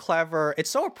so clever. It's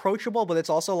so approachable, but it's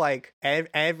also like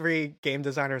every game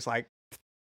designer's like,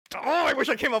 oh, I wish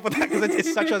I came up with that because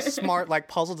it's such a smart like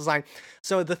puzzle design.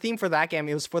 So the theme for that game,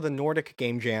 it was for the Nordic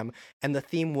Game Jam, and the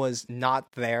theme was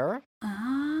not there.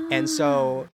 And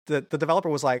so the developer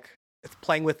was like,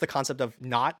 playing with the concept of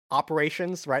not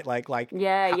operations, right? Like logic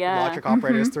Mm-hmm.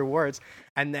 operators through words,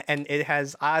 and it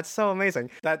has it's so amazing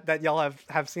that y'all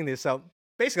have seen these. So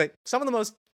basically, some of the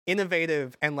most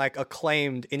innovative and like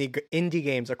acclaimed indie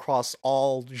games across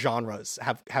all genres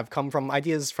have come from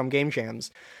ideas from game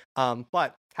jams.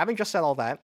 But having just said all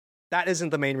that, that isn't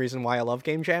the main reason why I love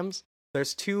game jams.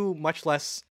 There's two much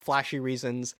less flashy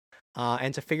reasons.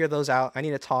 And to figure those out, I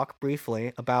need to talk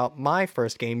briefly about my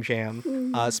first game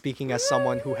jam. Speaking as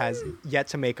someone who has yet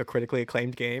to make a critically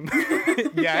acclaimed game.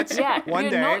 Yet. Yeah, One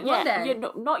day. Not yet. One day.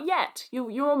 You're not yet.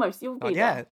 You're almost. You'll be Not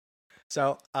there. yet.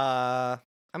 So,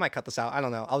 I might cut this out. I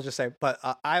don't know. I'll just say, but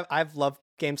I've loved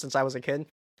games since I was a kid.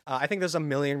 I think there's a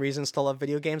million reasons to love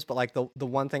video games, but like the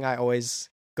one thing I always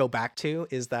go back to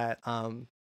is that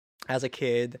as a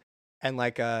kid and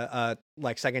like a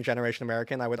like second generation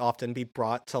American, I would often be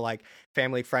brought to like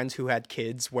family friends who had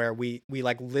kids where we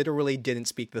like literally didn't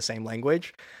speak the same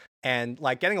language, and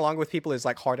like getting along with people is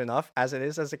like hard enough as it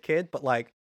is as a kid, but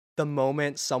like the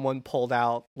moment someone pulled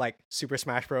out like Super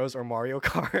Smash Bros. Or Mario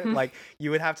Kart, like you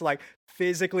would have to like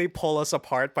physically pull us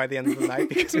apart by the end of the night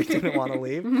because we didn't want to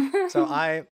leave. So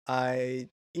I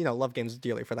love games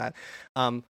dearly for that.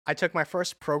 I took my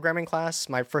first programming class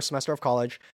my first semester of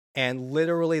college, and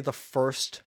literally the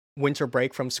first winter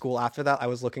break from school after that, I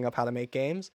was looking up how to make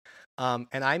games. And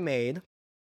I made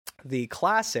the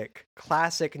classic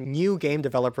new game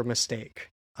developer mistake,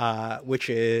 which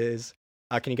is,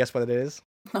 can you guess what it is?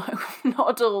 No,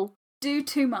 not at all. Do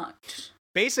too much.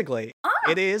 Basically,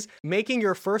 it is making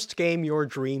your first game your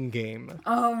dream game.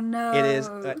 Oh no. It is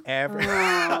Oh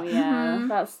yeah,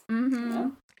 that's yeah.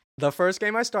 The first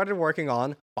game I started working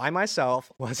on by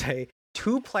myself was a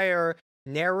 2-player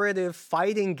narrative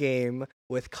fighting game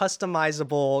with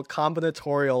customizable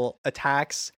combinatorial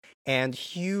attacks and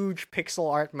huge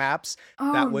pixel art maps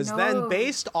that was then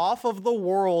based off of the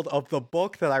world of the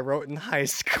book that I wrote in high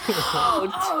school. Oh,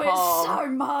 it's Tom. so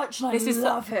much, and This I is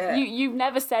love it. You've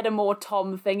never said a more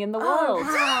Tom thing in the Oh, world.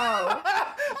 wow.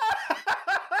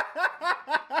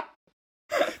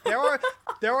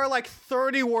 There are like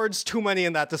 30 words too many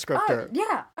in that descriptor.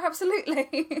 Yeah,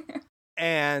 absolutely.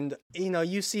 And,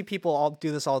 you see people all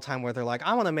do this all the time where they're like,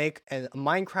 I want to make a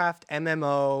Minecraft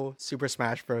MMO Super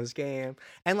Smash Bros. Game.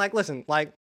 And, like, listen,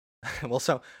 like, well,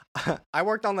 so I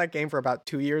worked on that game for about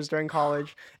 2 years during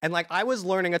college. And, like, I was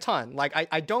learning a ton. Like,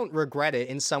 I don't regret it.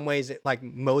 In some ways, it, like,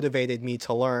 motivated me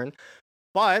to learn.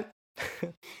 But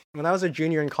when I was a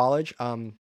junior in college,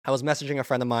 I was messaging a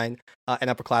friend of mine, an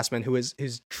upperclassman, who's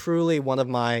truly one of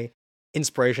my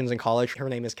inspirations in college. Her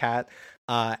name is Kat.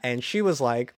 And she was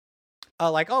like,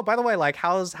 oh, by the way, like,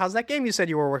 how's that game you said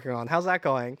you were working on? How's that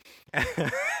going?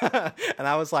 And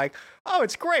I was like, oh,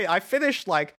 it's great. I finished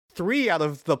like 3 out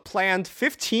of the planned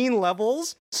 15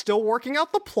 levels, still working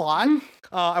out the plot.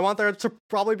 I want there to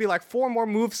probably be like 4 more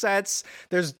movesets.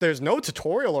 There's no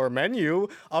tutorial or menu,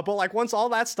 but like once all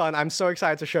that's done, I'm so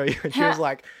excited to show you. And she was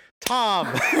like,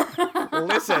 Tom,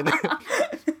 listen,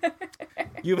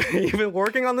 you've been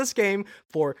working on this game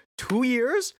for 2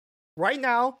 years. Right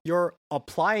now, you're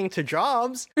applying to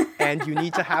jobs, and you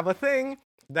need to have a thing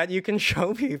that you can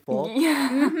show people.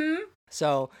 Yeah.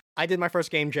 So I did my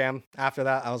first game jam. After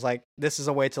that, I was like, this is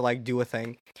a way to like do a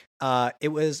thing. It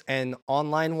was an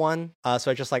online one,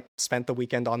 so I just like spent the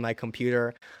weekend on my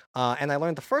computer, and I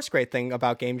learned the first great thing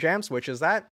about game jams, which is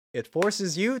that it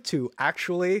forces you to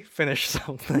actually finish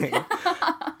something.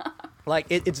 Like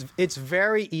it's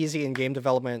very easy in game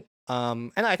development.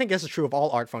 And I think this is true of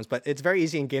all art forms, but it's very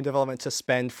easy in game development to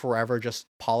spend forever just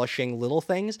polishing little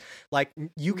things. Like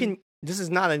you can, this is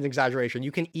not an exaggeration,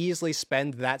 you can easily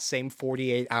spend that same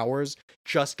 48 hours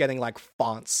just getting like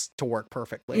fonts to work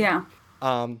perfectly. Yeah.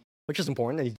 Which is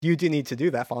important. And you do need to do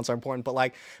that. Fonts are important.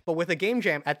 But with a game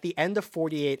jam, at the end of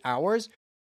 48 hours,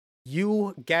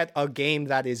 you get a game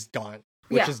that is done,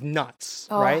 which is nuts,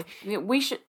 right? We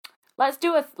should let's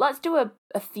do a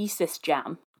thesis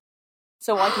jam.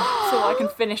 So I can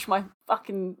finish my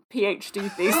fucking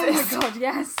PhD thesis. Oh my god,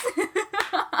 yes.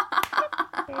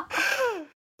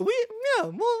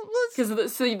 Because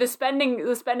the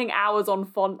spending hours on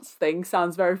fonts thing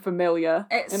sounds very familiar.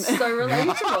 It's so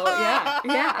relatable.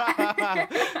 Yeah.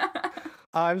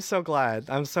 I'm so glad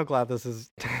this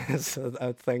is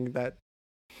a thing that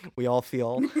we all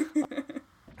feel.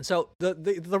 So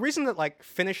the reason that like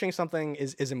finishing something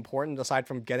is important, aside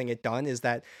from getting it done, is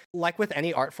that like with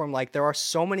any art form, like there are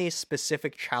so many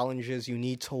specific challenges you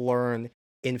need to learn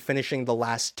in finishing the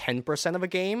last 10% of a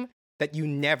game that you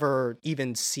never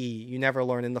even see. You never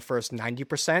learn in the first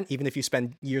 90%, even if you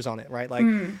spend years on it, right? Like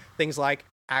things like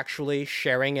actually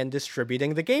sharing and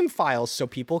distributing the game files so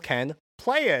people can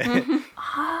play it.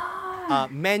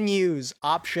 menus,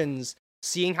 options,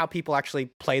 seeing how people actually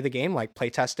play the game, like play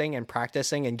testing and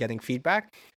practicing and getting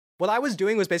feedback. What I was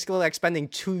doing was basically like spending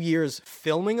 2 years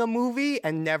filming a movie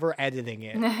and never editing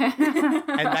it.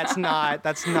 And that's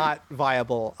not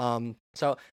viable.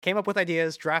 So came up with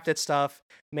ideas, drafted stuff,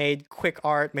 made quick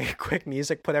art, made quick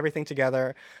music, put everything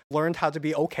together, learned how to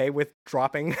be okay with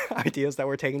dropping ideas that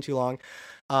were taking too long.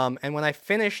 And when I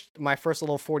finished my first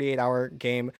little 48-hour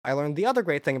game, I learned the other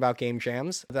great thing about game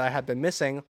jams that I had been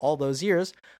missing all those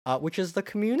years, which is the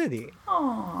community.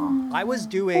 Aww. I was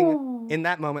doing, in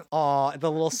that moment,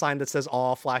 the little sign that says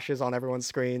 "aw" flashes on everyone's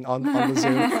screen on the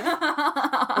Zoom.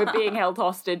 We're being held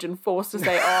hostage and forced to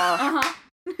say "aw."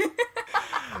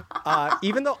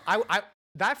 Even though I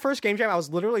that first game jam, I was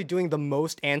literally doing the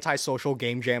most antisocial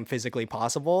game jam physically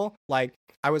possible. Like,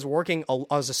 I was working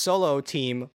as a solo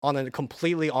team on a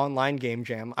completely online game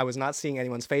jam. I was not seeing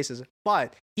anyone's faces.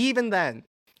 But even then,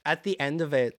 at the end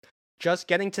of it, just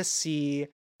getting to see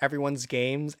everyone's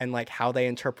games and like how they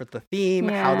interpret the theme,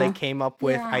 how they came up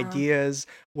with ideas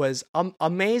was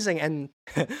amazing. And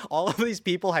all of these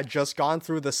people had just gone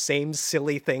through the same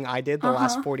silly thing I did the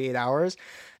last 48 hours.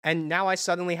 And now I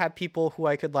suddenly had people who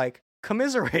I could like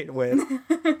commiserate with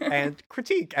and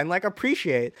critique and like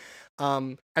appreciate.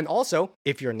 And also,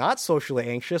 if you're not socially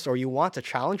anxious or you want to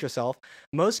challenge yourself,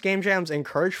 most game jams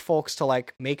encourage folks to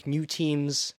like make new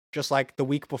teams just like the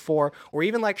week before, or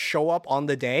even like show up on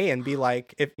the day and be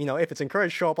like, if it's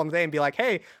encouraged, show up on the day and be like,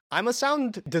 hey, I'm a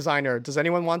sound designer. Does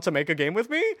anyone want to make a game with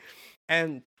me?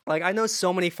 And like, I know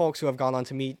so many folks who have gone on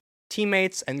to meet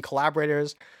teammates and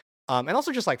collaborators, and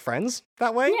also just like friends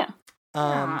that way.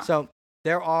 So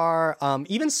there are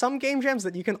even some game jams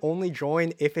that you can only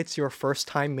join if it's your first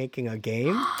time making a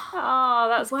game. Oh,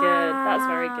 that's good. That's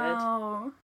very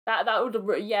good. That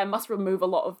would must remove a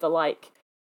lot of the like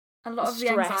a lot of the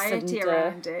anxiety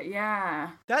around it. Yeah.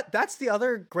 That's the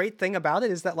other great thing about it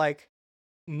is that like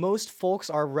most folks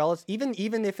are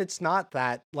even if it's not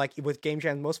that, like with game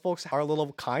jams, most folks are a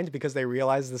little kind because they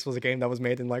realize this was a game that was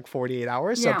made in like 48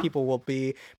 hours. So people will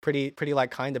be pretty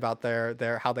like kind about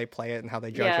their how they play it and how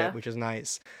they judge it, which is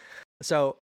nice.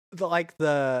 So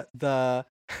the the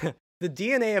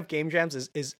DNA of game jams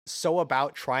is so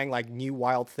about trying like new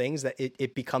wild things that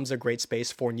it becomes a great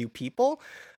space for new people.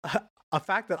 A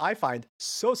fact that I find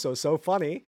so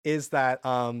funny is that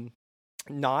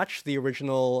Notch, the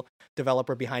original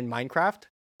developer behind Minecraft,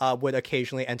 would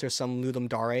occasionally enter some Ludum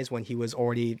Dares when he was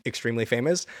already extremely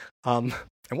famous. And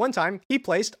one time, he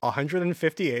placed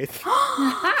 158th.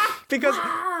 Because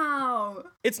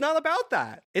it's not about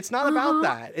that. It's not about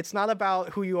that. It's not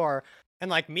about who you are.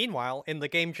 And like, meanwhile, in the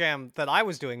game jam that I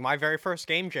was doing, my very first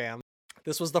game jam,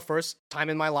 this was the first time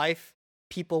in my life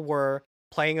people were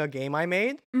playing a game I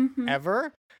made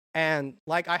ever. And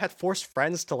like, I had forced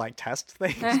friends to like test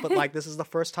things, but like, this is the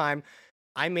first time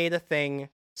I made a thing,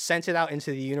 sent it out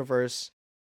into the universe,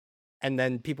 and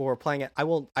then people were playing it. I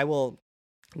will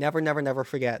never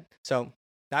forget. So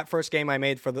that first game I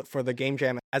made for the game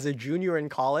jam as a junior in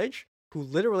college, who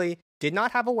literally did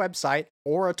not have a website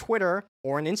or a Twitter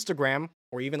or an Instagram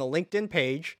or even a LinkedIn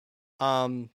page,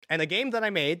 and a game that I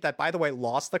made that, by the way,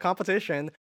 lost the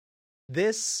competition.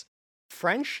 This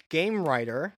French game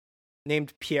writer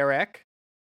named Pierrec,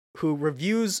 who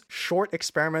reviews short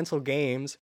experimental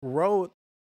games, wrote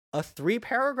a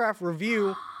 3-paragraph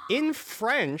review in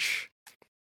French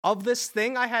of this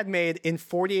thing I had made in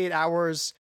 48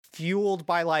 hours, fueled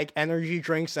by like energy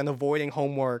drinks and avoiding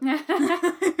homework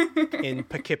in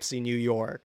Poughkeepsie, New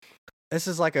York. This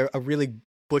is like a really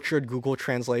butchered Google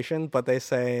translation, but they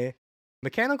say,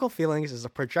 Mechanical Feelings is a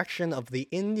projection of the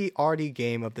indie-arty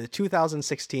game of the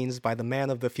 2016s by the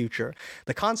man of the future.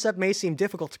 The concept may seem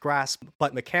difficult to grasp,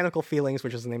 but Mechanical Feelings,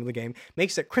 which is the name of the game,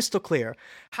 makes it crystal clear.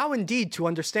 How indeed to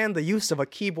understand the use of a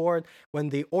keyboard when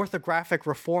the orthographic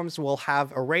reforms will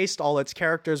have erased all its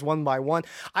characters one by one.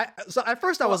 So at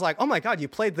first I was like, oh my god, you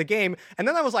played the game. And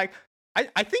then I was like,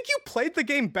 I think you played the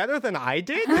game better than I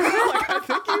did.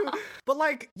 But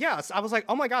like, yes, I was like,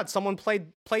 oh my god, someone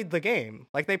played the game.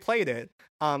 Like, they played it.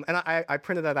 And I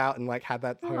printed that out and like had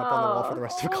that hung up on the wall for the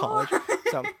rest of college.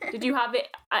 So did you have it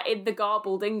in the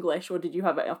garbled English or did you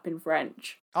have it up in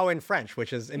French? Oh, in French,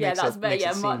 which is much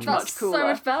cooler. So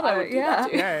much better.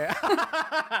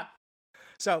 Yeah.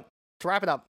 So to wrap it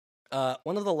up,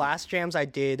 one of the last jams I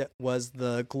did was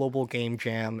the Global Game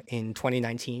Jam in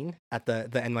 2019 at the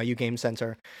NYU Game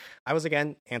Center. I was,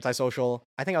 again, antisocial.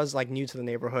 I think I was, like, new to the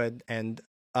neighborhood, and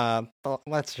well,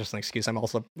 that's just an excuse. I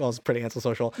was pretty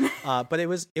antisocial. But it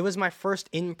was my first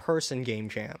in-person game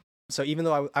jam. So even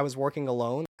though I was working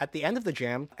alone, at the end of the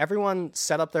jam, everyone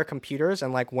set up their computers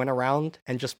and like went around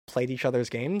and just played each other's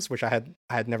games, which I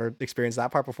had never experienced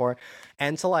that part before.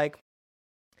 And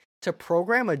to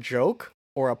program a joke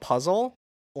or a puzzle,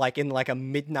 like in like a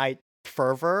midnight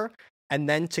fervor, and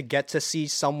then to get to see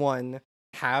someone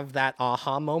have that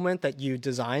aha moment that you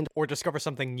designed, or discover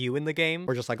something new in the game,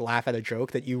 or just like laugh at a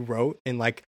joke that you wrote in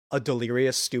like a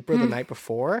delirious stupor the night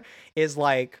before, is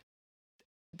like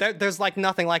there's like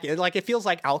nothing like it. Like it feels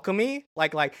like alchemy.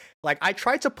 Like I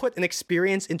tried to put an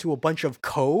experience into a bunch of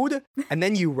code, and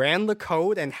then you ran the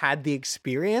code and had the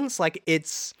experience. Like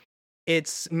it's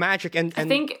magic. And I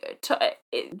think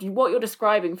what you're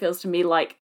describing feels to me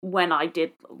like when I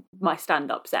did my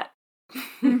stand-up set.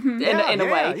 in a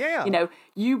way, yeah. You know,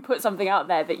 you put something out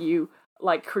there that you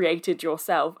like created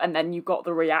yourself, and then you got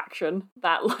the reaction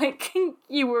that like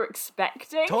you were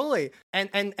expecting. Totally. And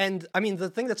I mean, the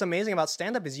thing that's amazing about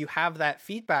stand-up is you have that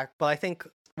feedback, but I think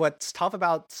what's tough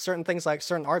about certain things, like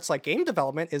certain arts like game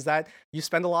development, is that you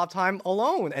spend a lot of time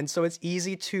alone, and so it's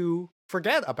easy to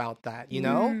forget about that, you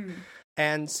know?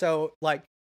 And so like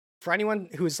for anyone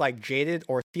who's like jaded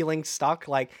or feeling stuck,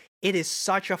 like it is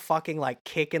such a fucking like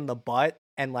kick in the butt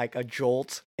and like a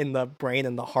jolt in the brain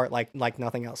and the heart like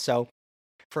nothing else. So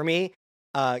for me,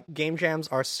 game jams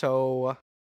are so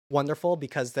wonderful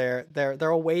because they're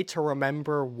a way to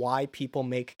remember why people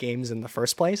make games in the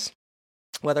first place.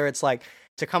 Whether it's like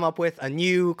to come up with a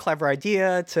new clever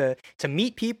idea, to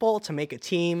meet people, to make a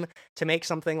team, to make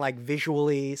something like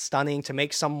visually stunning, to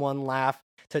make someone laugh,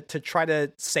 to try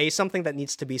to say something that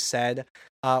needs to be said,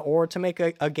 or to make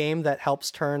a game that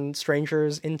helps turn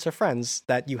strangers into friends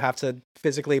that you have to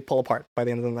physically pull apart by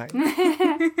the end of the night.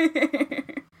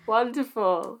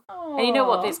 Wonderful. Aww. And you know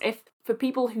what? If for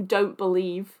people who don't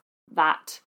believe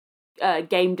that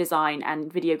game design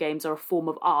and video games are a form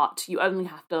of art, you only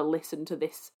have to listen to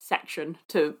this section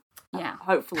to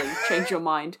hopefully change your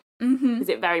mind. Because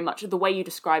it very much, the way you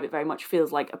describe it very much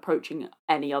feels like approaching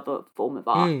any other form of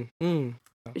art,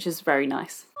 which is very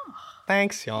nice.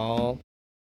 Thanks, y'all.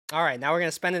 All right, now we're going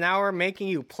to spend an hour making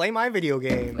you play my video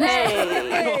game.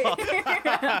 Hey!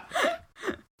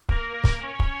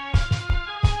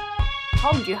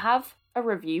 Tom, do you have a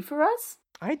review for us?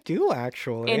 I do,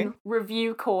 actually. In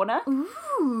Review Corner.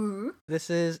 Ooh. This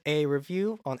is a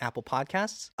review on Apple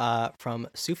Podcasts from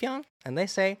Sufjan, and they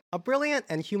say, a brilliant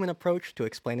and human approach to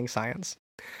explaining science.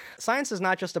 Science is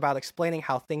not just about explaining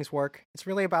how things work, it's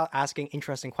really about asking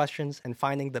interesting questions and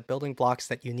finding the building blocks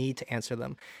that you need to answer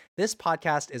them. This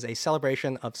podcast is a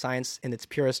celebration of science in its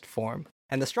purest form.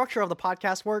 And the structure of the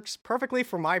podcast works perfectly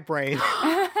for my brain.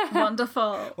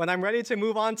 Wonderful. When I'm ready to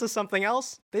move on to something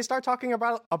else, they start talking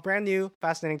about a brand new,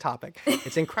 fascinating topic.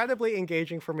 It's incredibly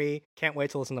engaging for me. Can't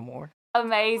wait to listen to more.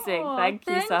 Amazing. Thank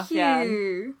you,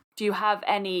 Sufjan. Do you have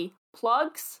any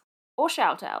plugs or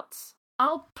shout-outs?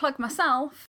 I'll plug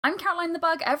myself. I'm Caroline the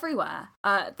Bug everywhere.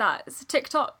 That's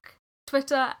TikTok,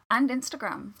 Twitter, and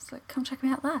Instagram. So come check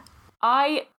me out there.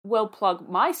 I will plug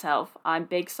myself. I'm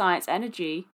Big Science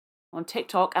Energy on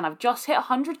TikTok, and I've just hit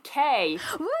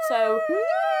 100k. Woo! So,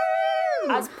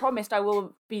 as promised, I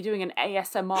will be doing an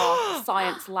ASMR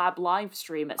science lab live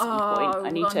stream at some point. I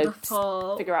need to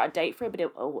figure out a date for it, but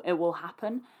it will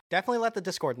happen. Definitely let the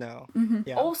Discord know.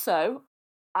 Yeah. Also,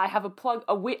 I have a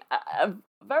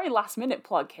very last minute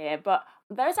plug here, but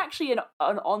there's actually an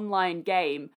online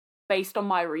game based on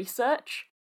my research.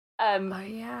 I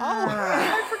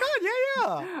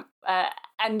forgot. Yeah.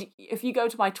 And if you go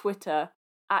to my Twitter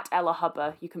at Ella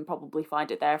Hubber, you can probably find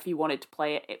it there if you wanted to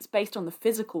play it. It's based on the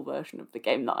physical version of the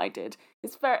game that I did.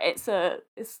 It's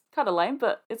kind of lame,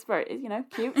 but it's very,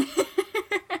 cute.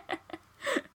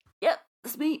 Yep,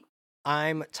 that's me.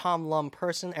 I'm Tom Lum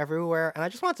Person everywhere, and I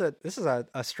just want to. This is a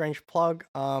strange plug.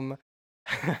 A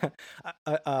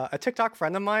TikTok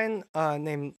friend of mine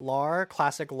named Lar,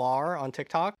 Classic Lar on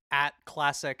TikTok at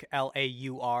Classic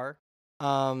LAUR,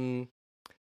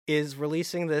 is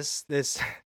releasing this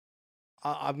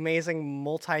amazing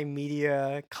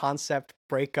multimedia concept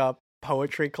breakup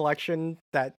poetry collection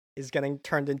that is getting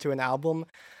turned into an album,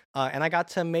 and I got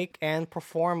to make and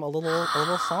perform a little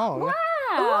song.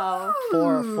 Wow!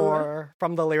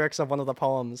 From the lyrics of one of the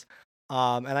poems.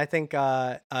 And I think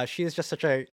she is just such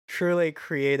a truly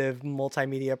creative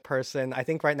multimedia person. I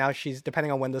think right now she's,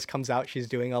 depending on when this comes out, she's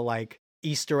doing a like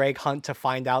Easter egg hunt to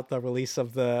find out the release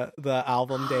of the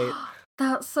album date.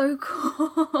 That's so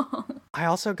cool. I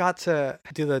also got to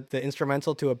do the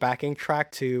instrumental to a backing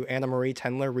track to Anna Marie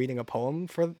Tendler reading a poem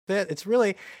for it. It's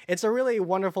a really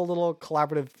wonderful little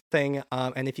collaborative thing.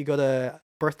 And if you go to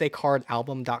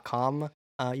birthdaycardalbum.com,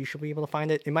 you should be able to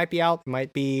find it. It might be out. It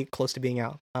might be close to being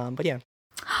out. But yeah.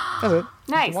 That's it.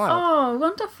 Nice. It's wild. Oh,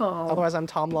 wonderful. Otherwise, I'm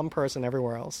Tom Lum person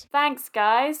everywhere else. Thanks,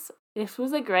 guys. This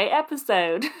was a great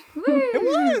episode.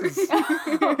 It was.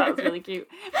 Oh, that was really cute.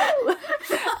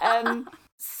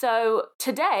 So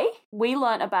today we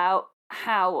learnt about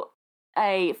how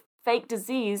a fake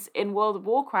disease in World of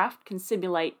Warcraft can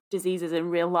simulate diseases in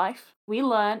real life. We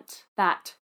learnt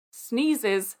that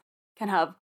sneezes can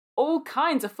have all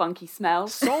kinds of funky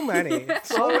smells. So many.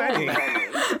 So many.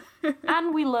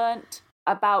 And we learnt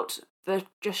about the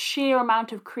just sheer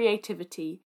amount of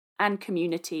creativity and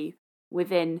community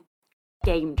within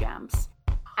game jams.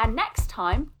 And next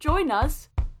time, join us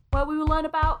where we will learn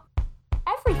about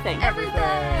everything.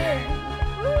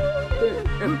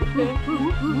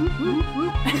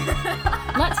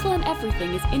 Let's Learn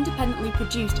Everything is independently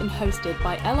produced and hosted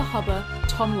by Ella Hubber,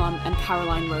 Tom Lum, and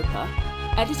Caroline Roper.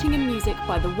 Editing and music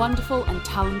by the wonderful and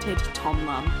talented Tom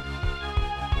Lum.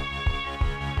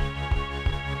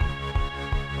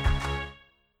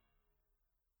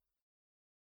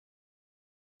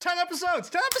 Ten episodes.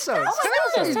 10 episodes. Oh 10 my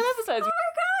gosh, episodes. 10 episodes.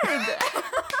 Oh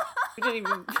We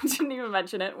didn't even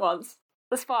mention it once.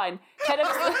 That's fine. 10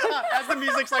 episodes. As the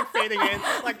music's like fading in,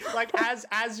 like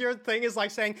as your thing is like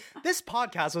saying this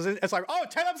podcast was, it's like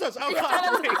 10 episodes. Oh god,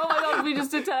 Oh my god, we just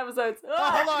did 10 episodes.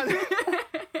 hold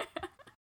on.